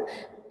 I told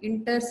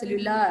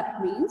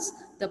intercellular means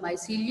the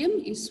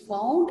mycelium is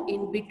found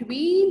in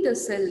between the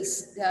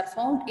cells. They are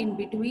found in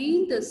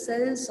between the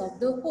cells of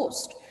the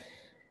host.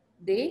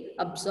 They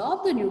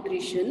absorb the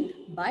nutrition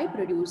by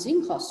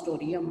producing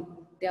hostorium.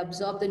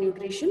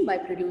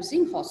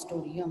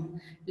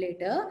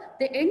 Later,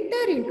 they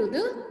enter into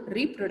the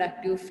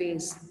reproductive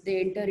phase.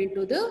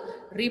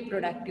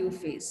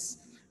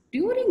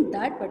 During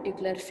that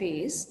particular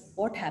phase,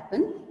 what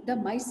happened? The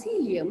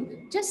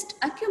mycelium just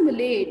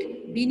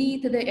accumulate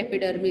beneath the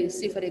epidermis.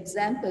 See, for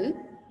example,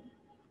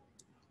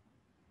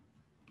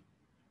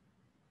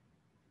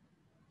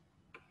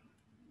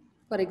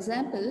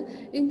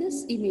 in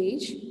this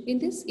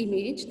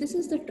image, this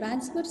is the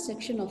transverse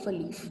section of a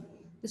leaf.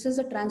 This is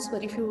a transfer.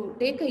 If you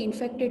take an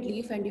infected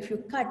leaf and if you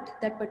cut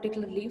that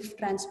particular leaf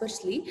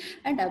transversely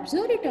and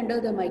observe it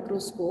under the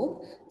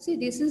microscope, see,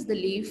 this is the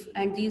leaf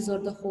and these are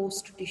the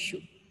host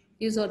tissue.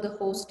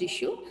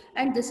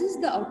 And this is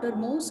the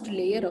outermost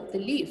layer of the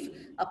leaf,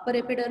 upper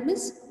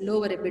epidermis,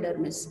 lower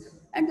epidermis.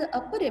 And the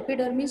upper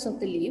epidermis of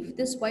the leaf,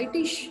 this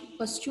whitish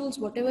pustules,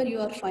 whatever you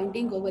are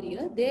finding over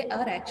here, they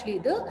are actually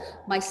the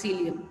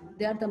mycelium.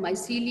 They are the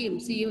mycelium.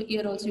 See,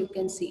 here also you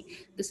can see.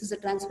 This is a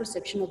transverse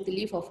section of the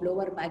leaf of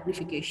lower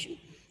magnification.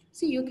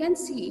 See, you can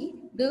see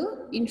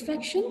the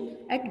infection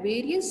at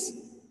various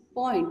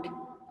point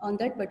on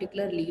that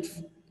particular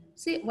leaf.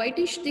 See,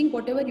 whitish thing,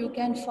 whatever you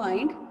can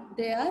find,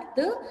 they are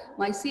the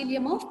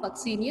mycelium of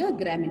Puccinia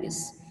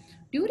graminis.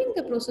 During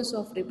the process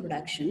of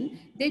reproduction,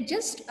 they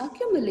just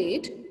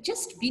accumulate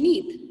just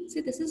beneath.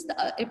 See, this is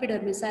the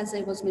epidermis, as I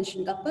was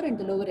mentioning, the upper and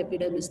the lower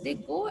epidermis. They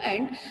go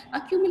and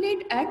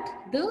accumulate at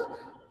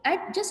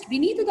just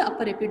beneath the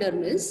upper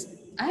epidermis,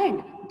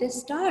 and they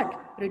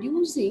start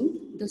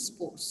producing the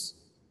spores.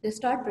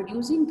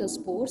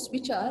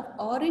 Which are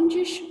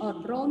orangish or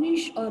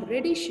brownish or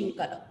reddish in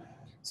color.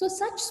 So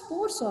such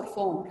spores are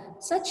formed.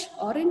 Such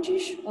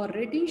orangish or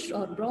reddish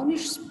or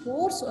brownish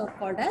spores are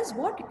called as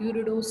what?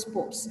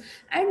 Iridospores.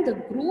 And the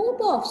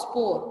group of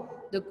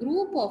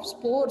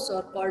spores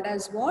are called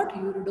as what?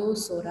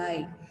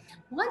 Iridosori.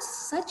 Once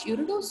such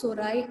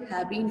iridosori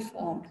have been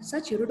formed,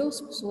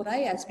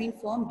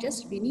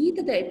 just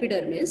beneath the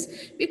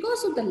epidermis,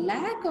 because of the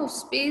lack of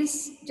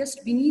space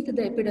just beneath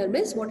the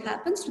epidermis, what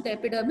happens to the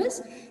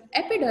epidermis?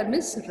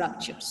 Epidermis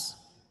ruptures.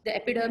 The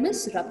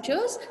epidermis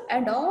ruptures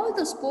and all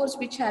the spores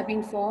which have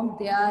been formed,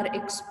 they are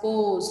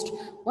exposed.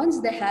 Once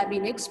they have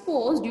been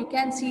exposed, you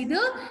can see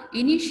the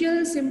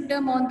initial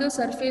symptom on the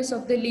surface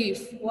of the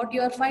leaf. What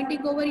you are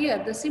finding over here,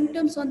 the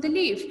symptoms on the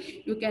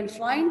leaf. You can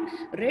find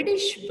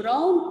reddish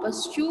brown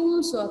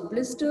pustules or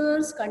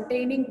blisters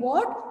containing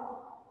what?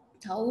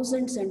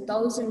 Thousands and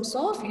thousands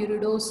of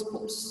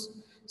iridospores.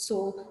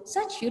 So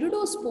such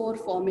iridospore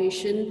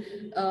formation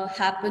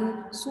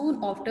happen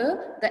soon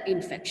after the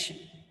infection.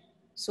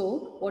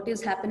 So what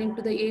is happening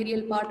to the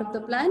aerial part of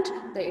the plant?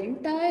 The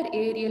entire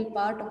aerial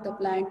part of the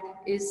plant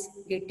is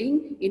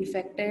getting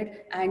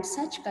infected and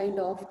such kind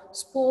of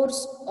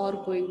spores are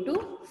going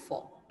to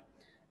form.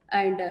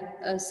 And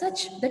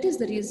such, that is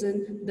the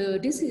reason the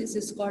disease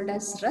is called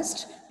as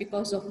rust,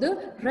 because of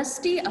the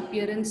rusty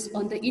appearance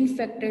on the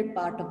infected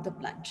part of the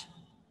plant.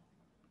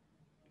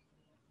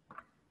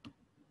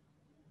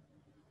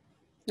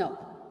 Now,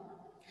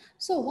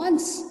 so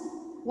once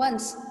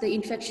the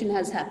infection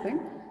has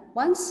happened,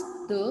 once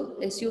the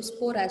SU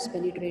spore has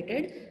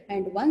penetrated,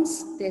 and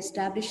once they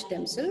establish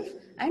themselves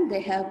and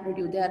they are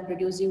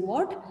producing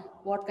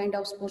what kind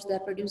of spores they are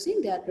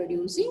producing? They are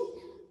producing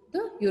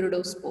the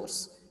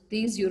uridospores.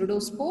 These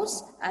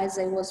uridospores, as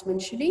I was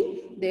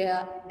mentioning, they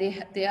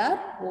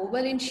are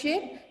oval in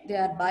shape, they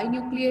are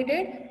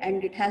binucleated,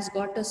 and it has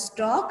got a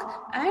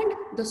stalk, and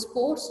the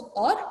spores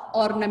are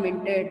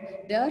ornamented.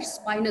 They are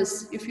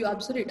spinous. If you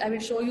observe it, I will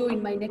show you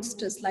in my next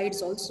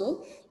slides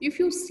also. If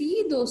you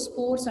see those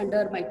spores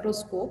under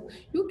microscope,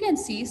 you can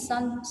see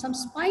some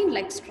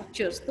spine-like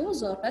structures.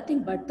 Those are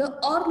nothing but the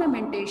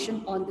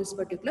ornamentation on this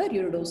particular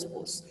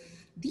uridospores.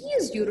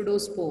 These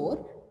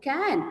uridospore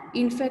can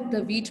infect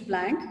the wheat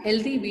plant,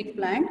 healthy wheat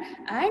plant,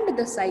 and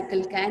the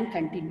cycle can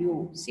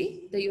continue.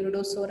 See, the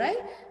iridosori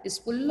is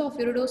full of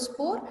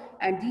iridospore,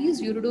 and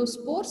these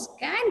iridospores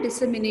can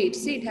disseminate.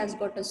 See, it has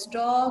got a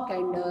stalk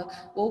and a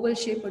oval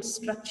shaped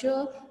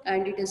structure,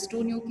 and it is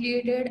two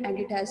nucleated, and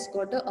it has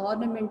got the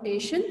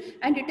ornamentation,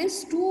 and it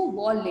is two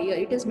wall layer.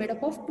 It is made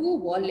up of two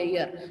wall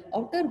layer.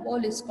 Outer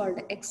wall is called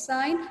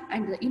exine,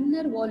 and the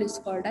inner wall is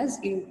called as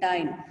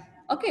intine.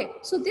 Okay,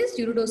 so this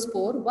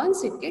uridospore,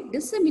 once it gets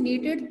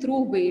disseminated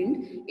through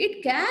wind,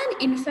 it can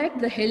infect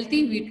the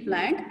healthy wheat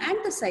plant and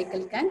the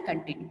cycle can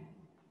continue.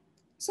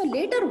 So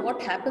later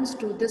what happens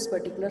to this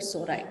particular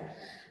sori?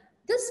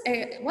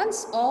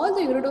 Once all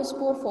the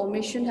iridospore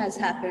formation has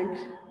happened,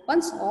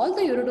 once all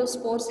the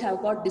iridospores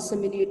have got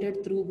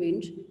disseminated through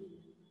wind,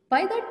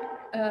 by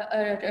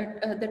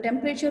that the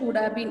temperature would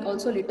have been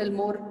also little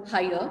more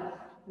higher,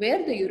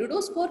 where the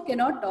iridospore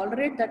cannot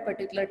tolerate that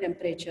particular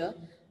temperature.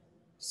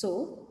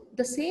 So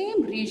the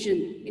same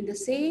region, in the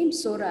same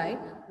sori,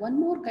 one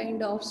more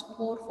kind of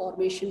spore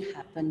formation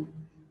happen.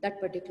 That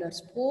particular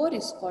spore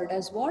is called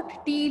as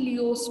what?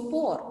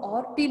 Teleospore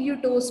or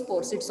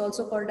teleotospores. It's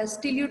also called as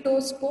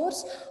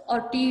teleotospores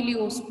or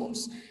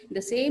teleospores. In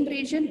the same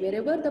region,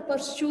 wherever the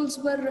pustules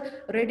were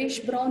reddish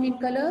brown in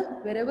color,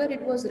 wherever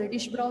it was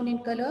reddish brown in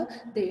color,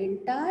 the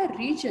entire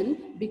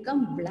region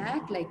become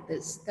black like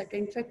this. That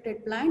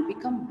infected plant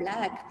become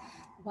black.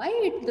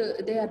 Why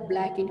they are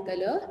black in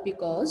color?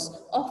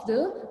 Because of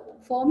the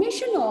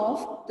formation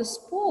of the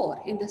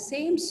spore in the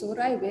same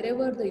sori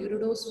wherever the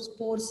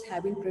iridospores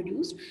have been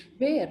produced,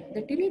 where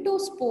the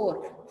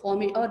teletospore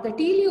formation or the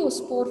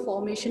teleospore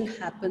formation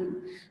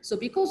happen. So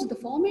because of the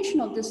formation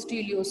of this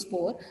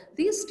teleospore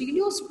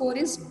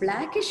is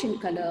blackish in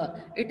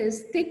color. It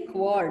is thick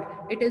walled,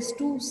 it is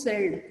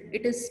two-celled,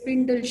 it is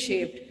spindle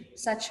shaped.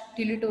 Such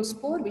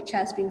teletospore which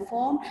has been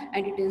formed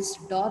and it is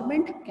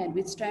dormant can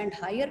withstand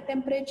higher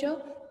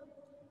temperature.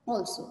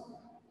 Also,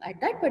 at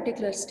that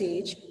particular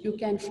stage, you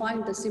can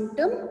find the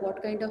symptom.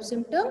 What kind of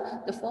symptom?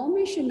 The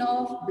formation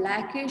of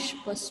blackish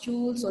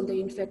pustules on the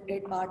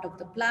infected part of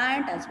the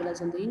plant, as well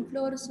as on the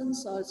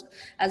inflorescence, or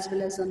as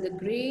well as on the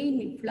grain,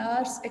 in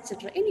flowers,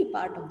 etc. Any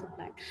part of the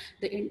plant.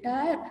 The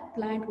entire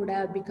plant would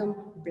have become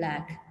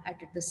black. At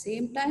the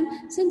same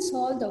time, since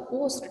all the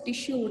host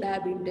tissue would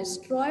have been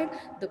destroyed,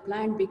 the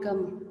plant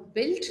become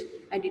wilt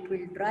and it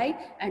will dry,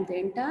 and the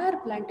entire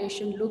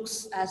plantation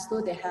looks as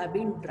though they have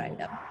been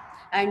dried up,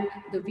 and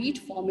the wheat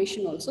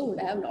formation also would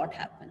have not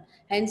happened.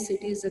 Hence,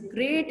 it is a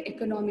great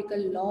economical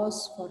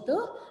loss for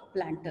the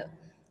planter.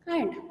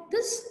 And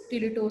this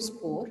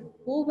teletospore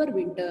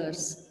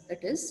overwinters,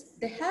 that is,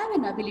 they have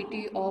an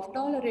ability of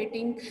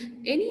tolerating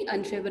any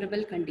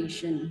unfavorable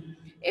condition.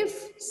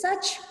 If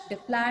such the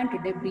plant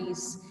debris,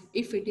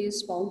 if it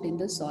is found in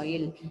the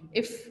soil,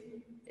 if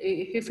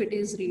it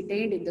is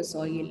retained in the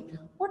soil,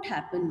 what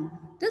happened?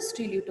 This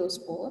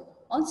teletospore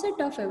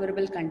onset of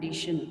favorable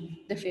condition.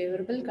 The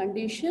favorable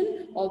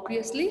condition,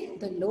 obviously,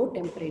 the low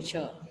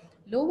temperature.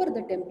 Lower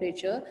the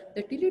temperature,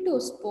 the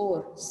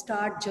teletospore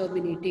start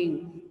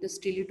germinating. The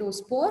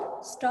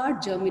teletospore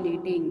start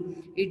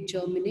germinating. It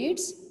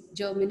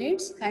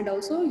germinates, and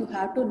also you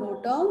have to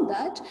note down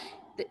that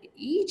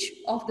each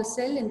of the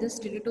cell in this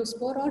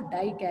teletospore are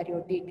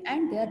dikaryotic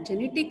and they are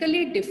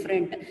genetically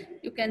different.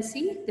 You can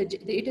see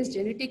it is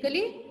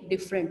genetically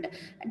different.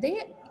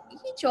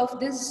 Each of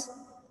this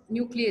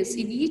nucleus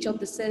in each of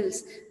the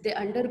cells, they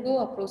undergo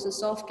a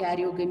process of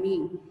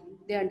karyogamy.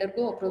 They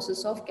undergo a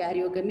process of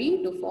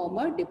karyogamy to form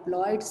a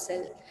diploid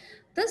cell.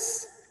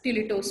 This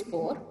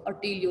teletospore or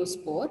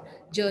teleospore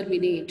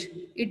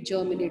germinate. It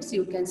germinates.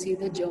 You can see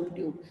the germ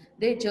tube.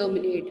 They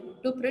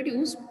germinate to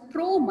produce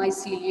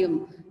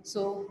promycelium.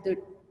 So the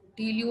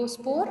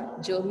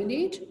teleospore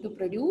germinate to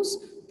produce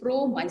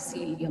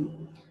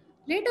promycelium.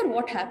 Later,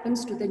 what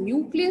happens to the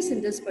nucleus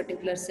in this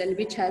particular cell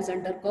which has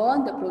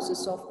undergone the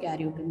process of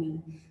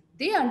karyogamy?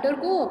 They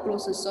undergo a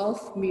process of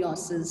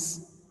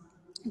meiosis.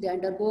 They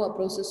undergo a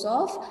process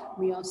of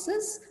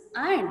meiosis,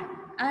 and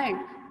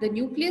the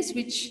nucleus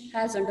which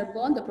has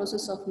undergone the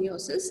process of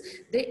meiosis,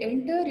 they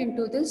enter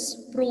into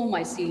this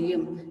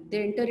promycelium.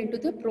 They enter into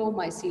the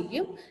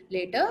promycelium.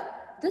 Later,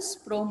 this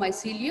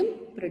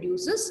promycelium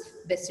produces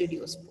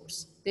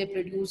basidiospores. They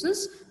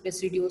produces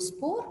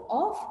basidiospore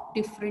of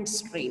different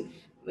strain.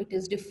 It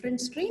is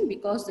different strain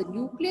because the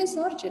nucleus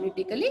are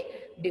genetically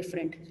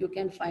different. You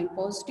can find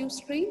positive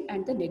strain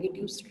and the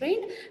negative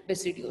strain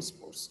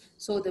basidiospores.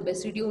 So the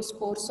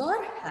basidiospores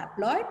are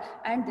haploid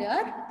and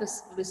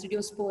this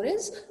basidiospore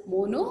is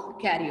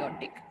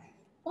monokaryotic.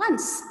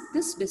 Once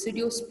this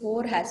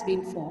basidiospore has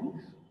been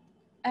formed,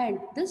 and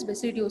this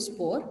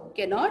basidiospore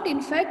cannot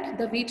infect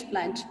the wheat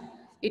plant.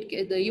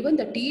 Even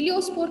the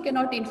teleospore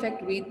cannot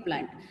infect wheat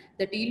plant.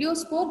 The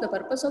teleospore, the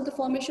purpose of the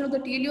formation of the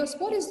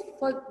teleospore is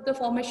for the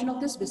formation of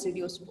this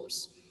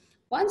basidiospores.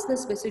 Once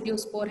this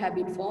basidiospore have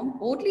been formed,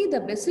 only the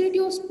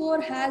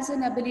basidiospore has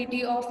an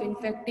ability of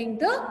infecting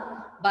the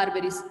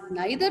barbaris.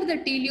 Neither the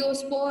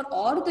teleospore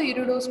or the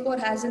iridospore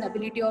has an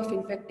ability of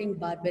infecting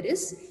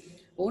barbaris.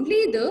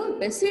 Only the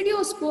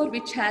basidiospore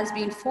which has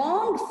been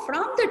formed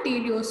from the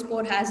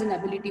teleospore has an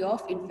ability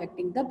of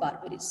infecting the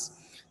barbaris.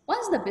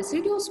 Once the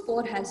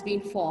basidiospore has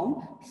been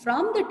formed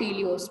from the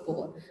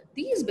teleospore,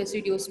 these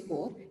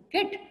basidiospore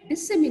get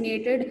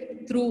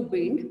disseminated through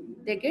wind.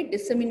 They get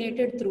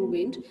disseminated through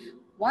wind.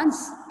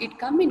 Once it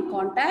come in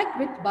contact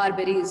with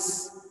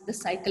barbaris, the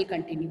cycle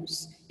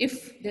continues.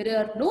 If there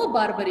are no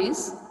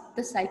barbaris,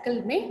 the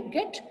cycle may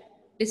get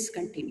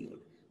discontinued.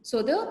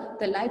 So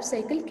the life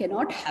cycle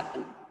cannot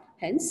happen.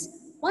 Hence,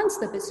 once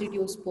the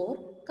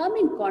basidiospore come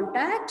in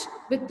contact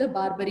with the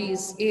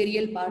barbaris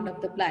aerial part of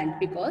the plant,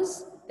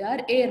 because they are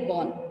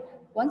airborne.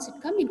 Once it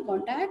come in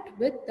contact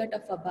with that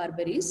of a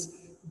barbaris,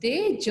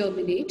 they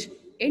germinate,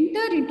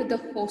 enter into the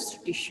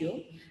host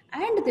tissue,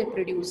 and they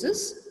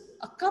produces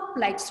a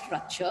cup-like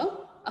structure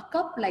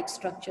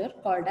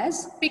called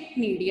as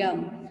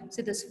pycnidium.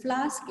 So this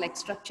flask-like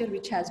structure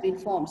which has been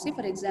formed. See,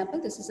 for example,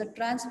 this is a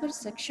transverse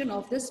section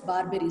of this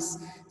barbaris.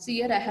 See,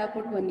 here I have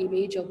put one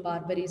image of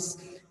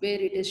barbaris where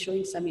it is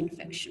showing some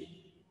infection.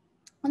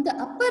 On the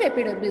upper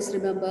epidermis,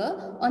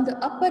 remember, on the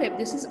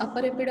this is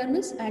upper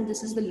epidermis and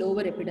this is the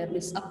lower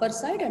epidermis, upper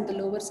side and the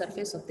lower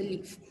surface of the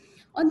leaf.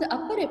 On the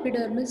upper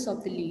epidermis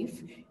of the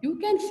leaf, you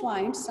can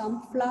find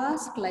some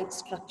flask-like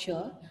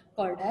structure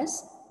called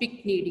as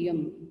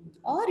pycnidium,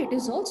 or it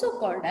is also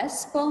called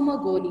as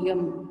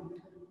spermagonium.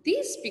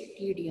 This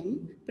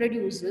pycnidium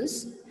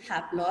produces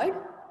haploid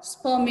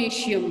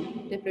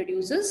spermatium. They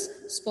produces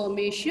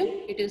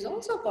spermatium. It is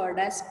also called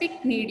as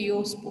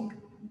pycnidiospore.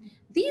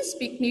 These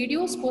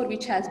pycnidiospore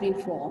which has been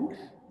formed,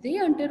 they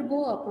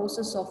undergo a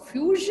process of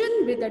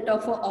fusion with that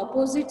of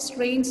opposite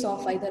strains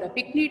of either a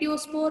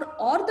pycnidiospore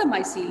or the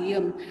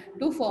mycelium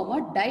to form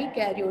a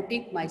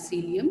dikaryotic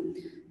mycelium.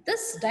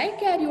 This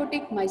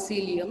dikaryotic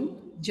mycelium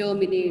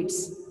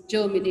germinates.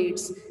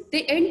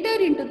 They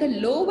enter into the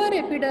lower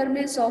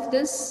epidermis of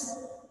this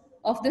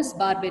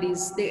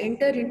barbaris. They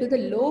enter into the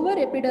lower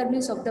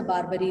epidermis of the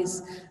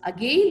barbaris.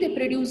 Again, they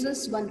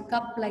produces one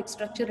cup-like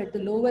structure at the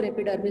lower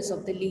epidermis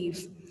of the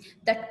leaf.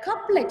 That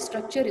cup-like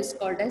structure is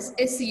called as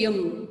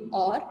ecium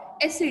or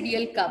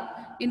ascidial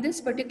cup. In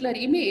this particular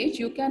image,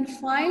 you can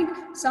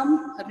find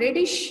some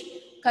reddish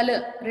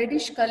color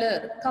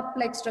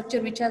cup-like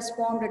structure which has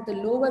formed at the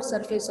lower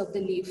surface of the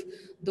leaf.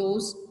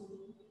 Those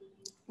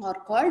are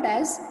called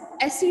as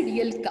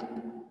ascidial cup,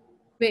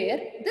 where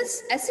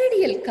this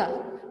ascidial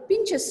cup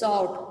pinches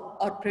out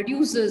or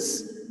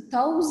produces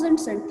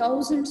thousands and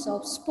thousands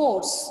of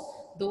spores.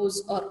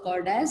 Those are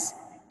called as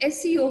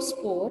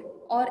asiospore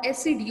or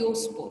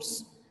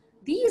acidiospores.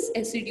 These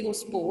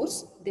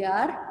acidiospores, they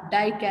are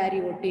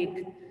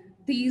dikaryotic.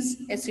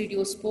 These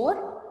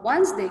acidiospore,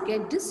 once they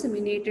get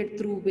disseminated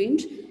through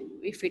wind,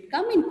 if it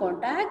come in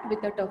contact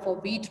with that of a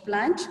wheat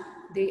plant,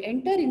 they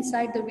enter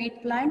inside the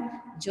wheat plant,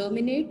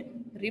 germinate,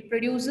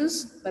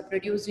 reproduces by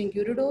producing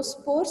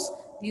iridospores.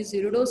 These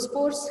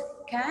iridospores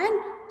can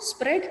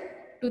spread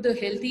to the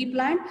healthy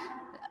plant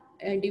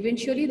and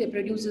eventually they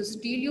produces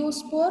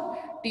teleospore.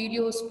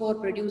 Teleospore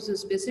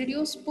produces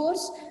basidiospores.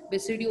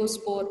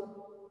 Basidiospore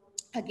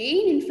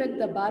again infect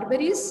the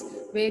barbaris,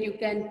 where you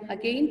can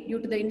again,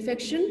 due to the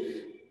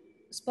infection,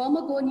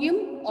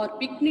 spermagonium or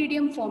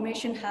pycnidium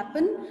formation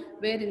happen,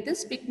 where in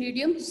this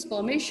pycnidium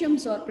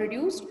spermatiums are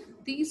produced.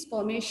 These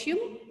spermatium,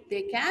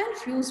 they can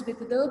fuse with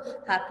the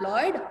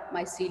haploid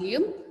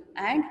mycelium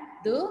and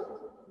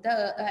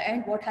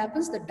and what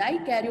happens, the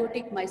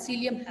dikaryotic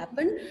mycelium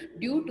happen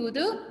due to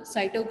the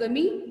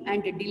cytogamy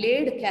and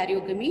delayed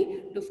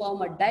karyogamy to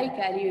form a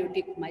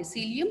dikaryotic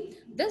mycelium.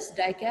 This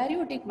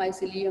dikaryotic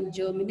mycelium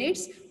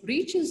germinates,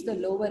 reaches the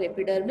lower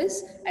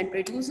epidermis and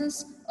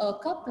produces a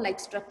cup-like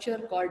structure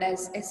called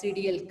as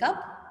ascidial cup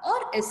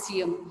or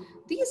ecium.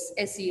 This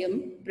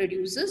ecium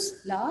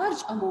produces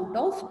large amount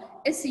of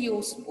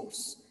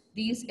asiospores.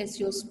 These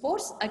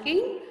asiospores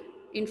again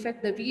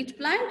infect the wheat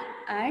plant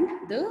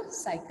and the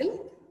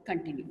cycle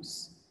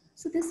continues.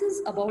 So this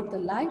is about the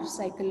life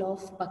cycle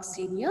of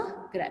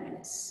Puccinia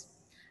graminis.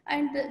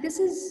 And this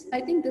is,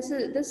 I think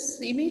this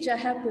image I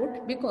have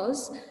put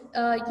because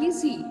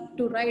easy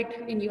to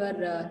write in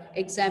your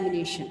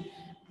examination.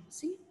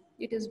 See,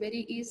 it is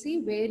very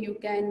easy where you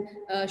can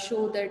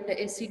show that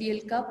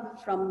SCDL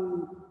cup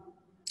from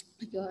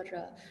your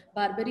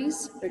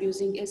barberries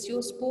producing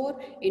SEO-spore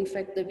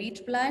infect the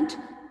wheat plant.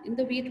 In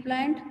the wheat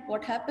plant,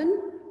 what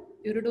happened?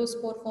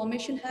 Iridospore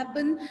formation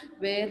happen,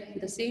 where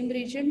the same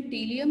region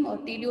telium or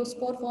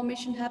teliospore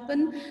formation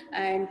happen,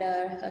 and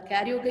a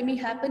karyogamy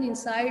happen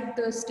inside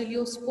the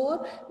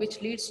steliospore,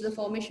 which leads to the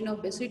formation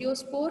of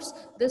basidiospores.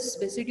 This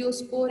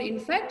basidiospore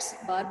infects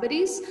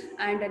barberries,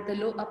 and at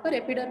the upper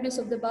epidermis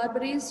of the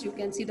barberries you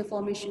can see the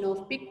formation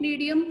of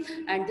pycnidium,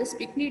 and this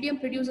pycnidium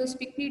produces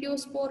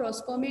pycnidiospore or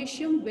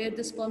spermatium, where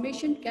the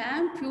spermatium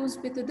can fuse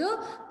with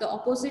the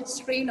opposite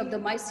strain of the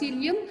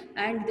mycelium,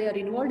 and they are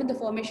involved in the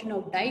formation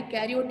of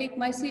dikaryotic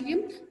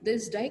mycelium.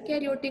 This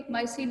dikaryotic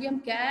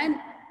mycelium can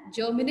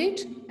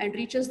germinate and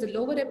reaches the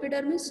lower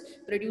epidermis,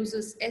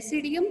 produces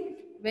ascidium,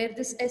 where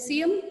this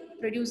ascium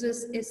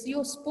produces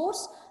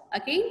SEO-spores.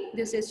 Again,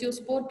 this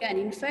SEO-spore can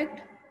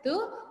infect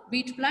the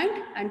wheat plant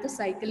and the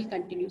cycle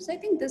continues. I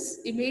think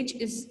this image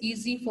is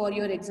easy for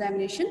your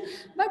examination,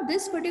 but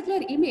this particular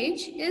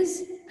image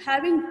is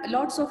having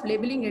lots of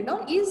labeling and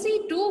all,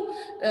 easy to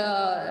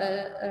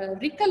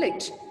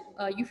recollect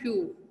if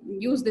you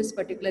use this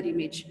particular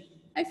image.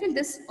 I feel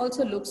this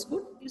also looks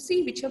good. You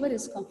see, whichever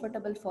is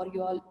comfortable for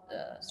you all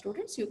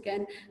students, you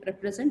can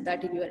represent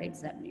that in your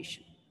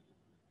examination.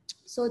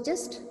 So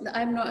just,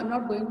 I'm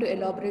not going to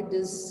elaborate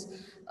this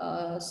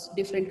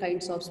different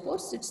kinds of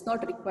sports. It's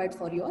not required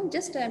for you all.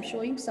 Just I am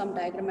showing some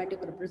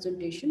diagrammatic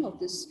representation of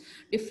this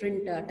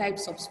different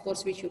types of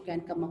sports which you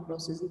can come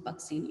across in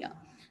Puccinia.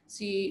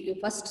 See,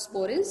 the first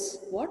spore is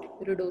what?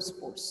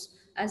 Iridospores.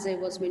 As I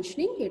was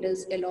mentioning, it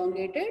is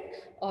elongated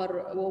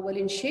or oval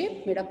in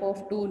shape, made up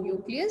of two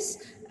nucleus,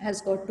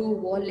 has got two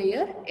wall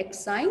layer,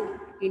 exine,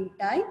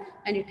 intine,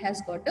 and it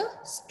has got a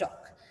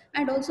stalk.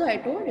 And also I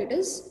told it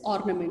is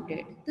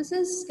ornamented. This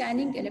is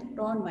scanning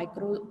electron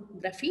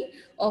micrography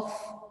of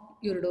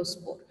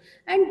iridospore.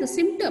 And the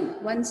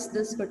symptom, once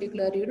this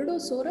particular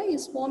iridosora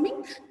is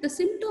forming, the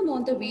symptom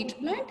on the wheat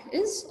plant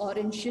is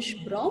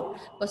orangish brown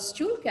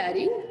pustule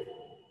carrying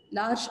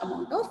large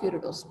amount of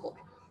iridospore.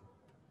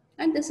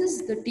 And this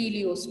is the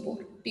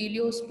teliospore.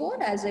 Teliospore,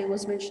 as I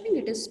was mentioning,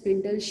 it is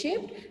spindle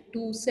shaped,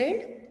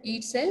 two-celled.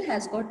 Each cell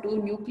has got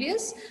two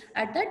nucleus.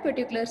 At that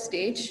particular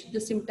stage, the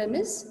symptom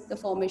is the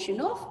formation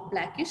of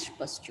blackish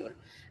pustule.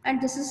 And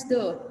this is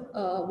the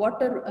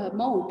water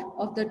mount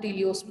of the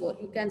teliospore.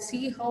 You can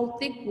see how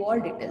thick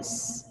walled it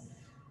is.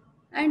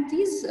 And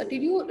these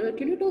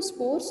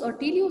teliospores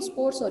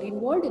are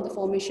involved in the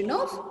formation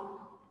of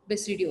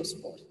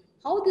basidiospores.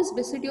 How this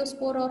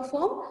basidiospore are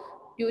formed?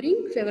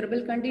 During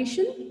favorable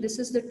condition, this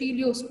is the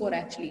teliospore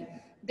actually.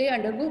 They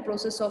undergo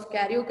process of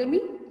karyogamy.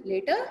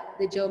 Later,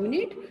 they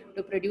germinate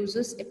to produce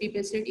this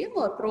epibasidium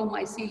or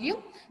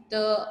promycelium.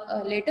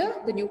 Later,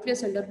 the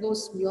nucleus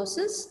undergoes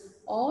meiosis.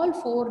 All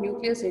four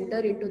nucleus enter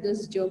into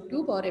this germ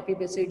tube or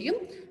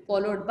epibasidium,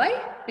 followed by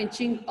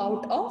pinching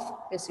out of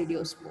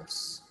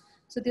basidiospores.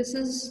 So this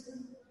is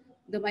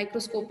the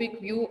microscopic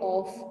view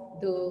of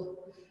the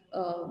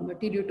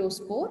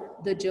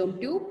teliospore, the germ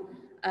tube,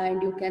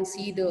 and you can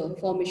see the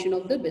formation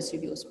of the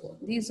basidiospore.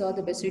 These are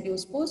the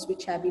basidiospores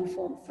which have been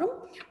formed from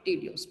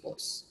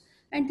teliospores.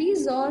 And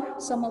these are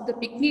some of the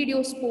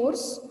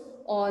pycnidiospores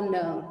on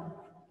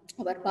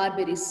our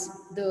barberries.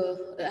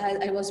 As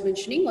I was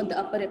mentioning, on the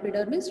upper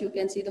epidermis, you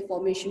can see the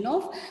formation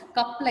of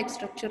cup-like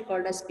structure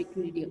called as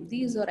pycnidium.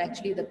 These are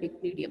actually the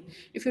pycnidium.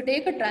 If you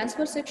take a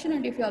transfer section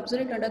and if you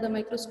observe it under the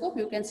microscope,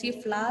 you can see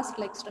a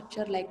flask-like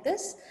structure like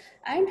this,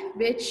 and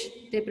which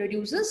they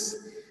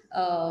produces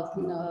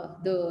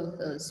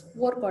the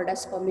spore called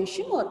as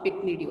spermatium or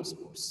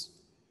pycnidiospores.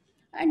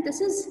 And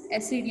this is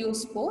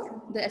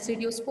acidiospore, the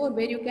acidiospore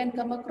where you can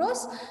come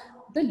across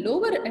the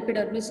lower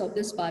epidermis of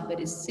this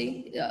barberries.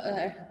 See,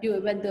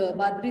 when the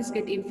barberries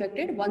get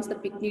infected, once the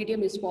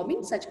pycnidium is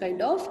forming, such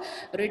kind of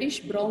reddish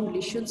brown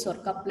lesions or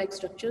cup-like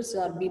structures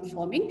are being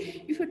forming.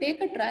 If you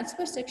take a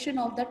transfer section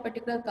of that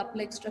particular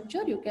cup-like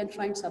structure, you can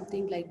find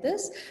something like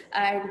this,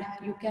 and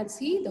you can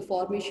see the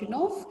formation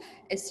of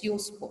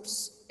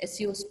SEO-spores.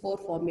 SEO-spore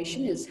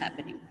formation is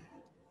happening.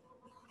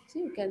 See,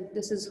 you can,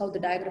 this is how the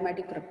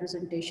diagrammatic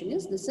representation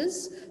is. This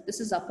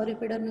is upper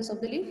epidermis of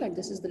the leaf, and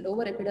this is the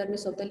lower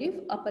epidermis of the leaf.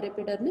 Upper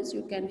epidermis,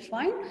 you can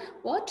find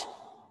what?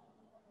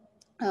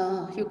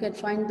 You can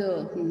find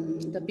the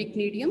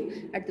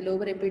pycnidium. At the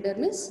lower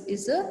epidermis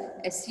is a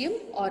ascium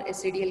or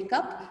ascidial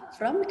cup.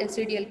 From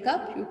ascidial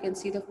cup, you can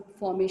see the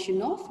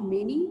formation of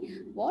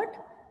many what?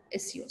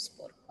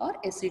 Asiospore or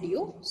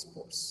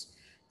acidiospores.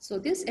 So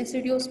this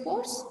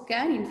acidiospores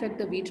can infect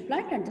the wheat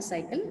plant and the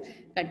cycle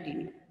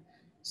continue.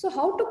 So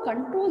how to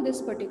control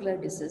this particular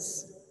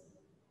disease?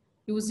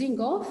 Using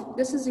of,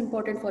 this is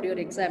important for your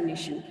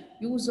examination,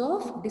 use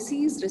of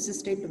disease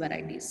resistant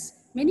varieties.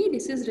 Many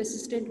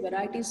disease-resistant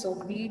varieties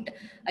of wheat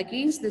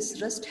against this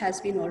rust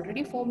has been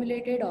already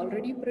formulated,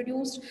 already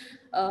produced,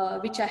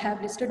 which I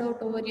have listed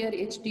out over here: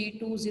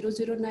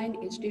 HD2009,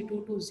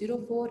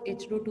 HD2204,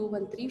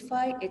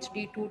 HD2135,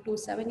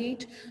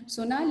 HD2278,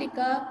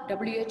 Sonalika,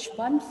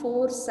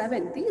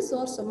 WH147. These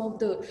are some of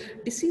the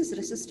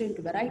disease-resistant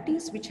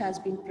varieties which has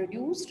been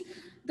produced.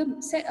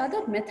 The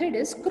other method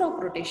is crop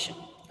rotation.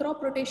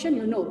 Crop rotation,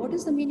 you know what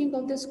is the meaning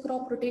of this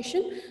crop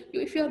rotation.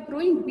 If you are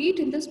growing wheat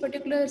in this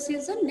particular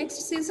season,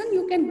 next season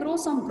you can grow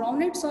some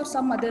groundnuts or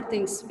some other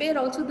things, where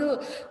also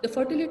the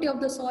fertility of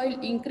the soil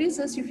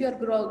increases if you are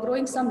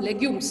growing some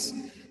legumes.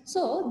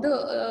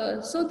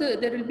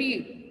 There will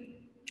be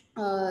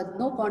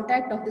no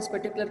contact of this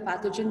particular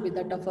pathogen with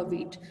that of a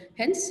wheat.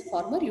 Hence,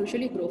 farmer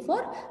usually grow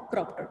for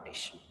crop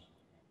rotation.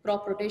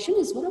 Crop rotation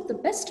is one of the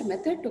best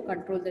method to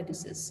control the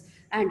disease.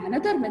 And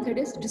another method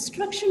is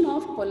destruction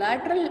of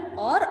collateral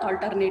or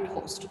alternate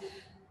host.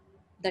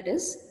 That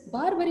is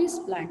barberries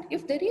plant.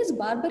 If there is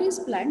barberries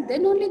plant,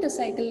 then only the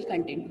cycle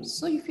continues.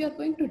 So if you are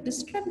going to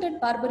destruct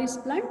that barberries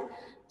plant,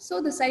 so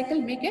the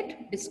cycle may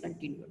get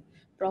discontinued.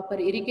 Proper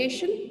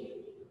irrigation,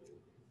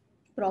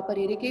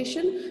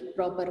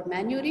 proper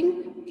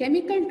manuring,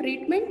 chemical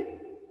treatment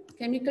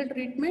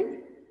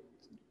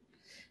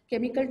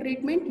chemical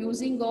treatment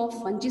using of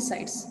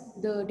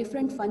fungicides. The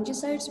different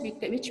fungicides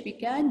which we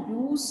can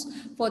use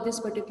for this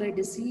particular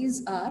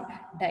disease are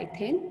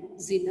dithane,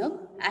 zinab,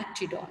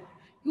 actidon.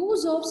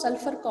 Use of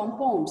sulfur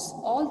compounds.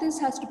 All this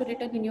has to be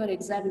written in your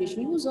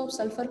examination. Use of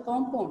sulfur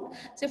compound.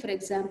 Say for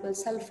example,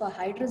 sulfur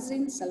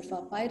hydrazine,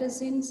 sulfur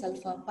pyrazine,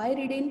 sulfur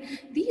pyridine.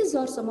 These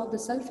are some of the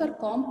sulfur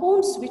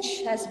compounds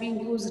which has been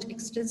used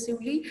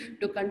extensively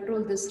to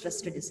control this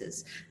rust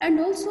disease.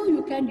 And also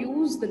you can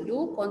use the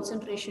low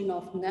concentration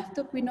of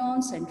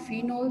naphthoquinones and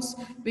phenols,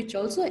 which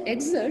also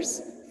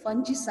exerts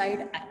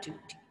fungicide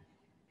activity.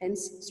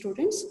 Hence,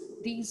 students,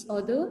 these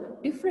are the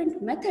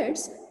different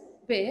methods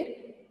where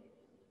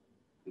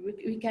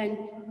we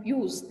can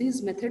use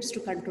these methods to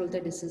control the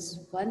disease.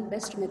 One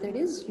best method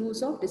is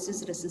use of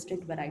disease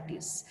resistant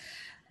varieties.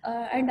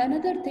 And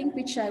another thing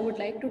which I would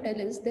like to tell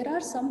is there are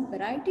some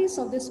varieties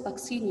of this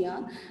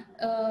Puccinia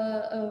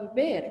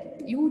where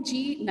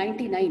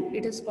UG99,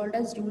 it is called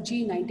as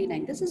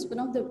UG99. This is one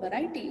of the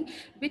variety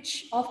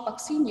which of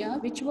Puccinia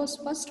which was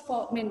first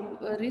for,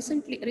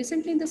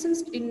 recently in the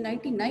sense in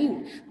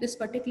 99, this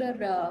particular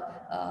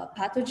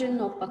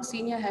pathogen of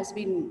Puccinia has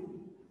been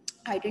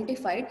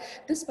identified.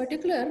 This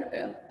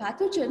particular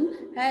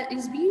pathogen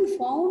is being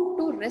found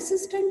to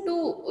resistant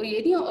to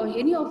any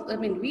of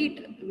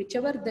wheat,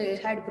 whichever they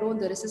had grown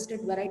the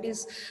resistant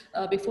varieties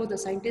before the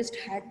scientist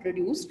had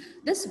produced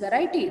this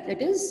variety,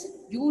 that is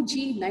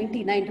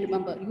UG99.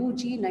 Remember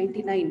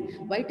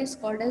UG99, why it is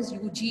called as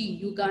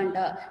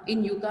Uganda.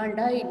 In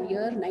Uganda in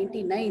year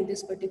 99,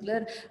 this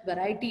particular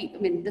variety,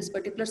 this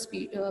particular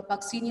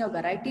Puccinia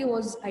variety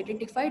was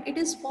identified. It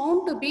is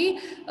found to be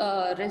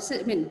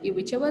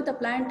whichever the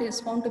plant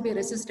is found to be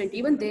resistant,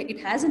 even it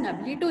has an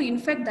ability to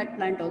infect that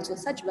plant also.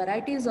 Such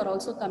varieties are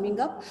also coming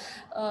up.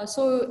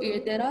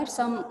 There are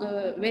some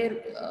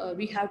where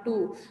we have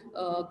to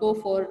go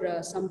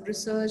for some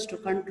research to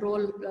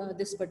control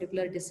this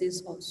particular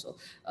disease also.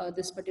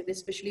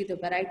 Especially the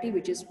variety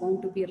which is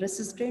found to be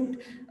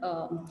resistant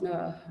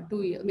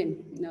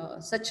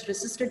such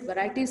resistant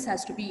varieties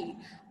has to be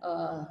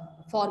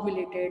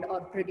formulated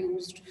or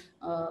produced,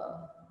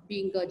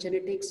 being a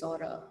genetics or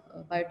a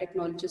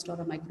biotechnologist or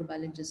a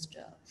microbiologist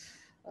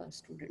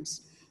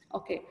students.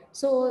 Okay,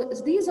 so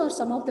these are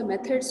some of the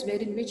methods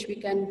wherein which we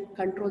can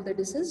control the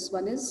disease.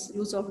 One is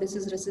use of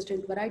disease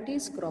resistant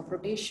varieties, crop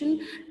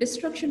rotation,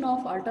 destruction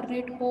of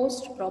alternate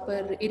host,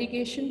 proper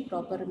irrigation,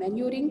 proper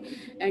manuring,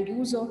 and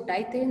use of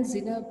dithane,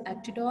 zinab,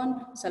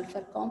 actidon,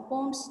 sulfur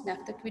compounds,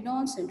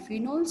 naphthoquinones and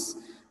phenols.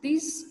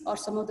 These are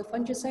some of the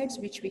fungicides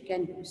which we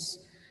can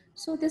use.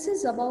 So this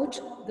is about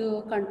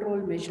the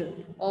control measure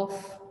of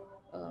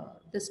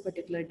this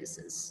particular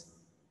disease.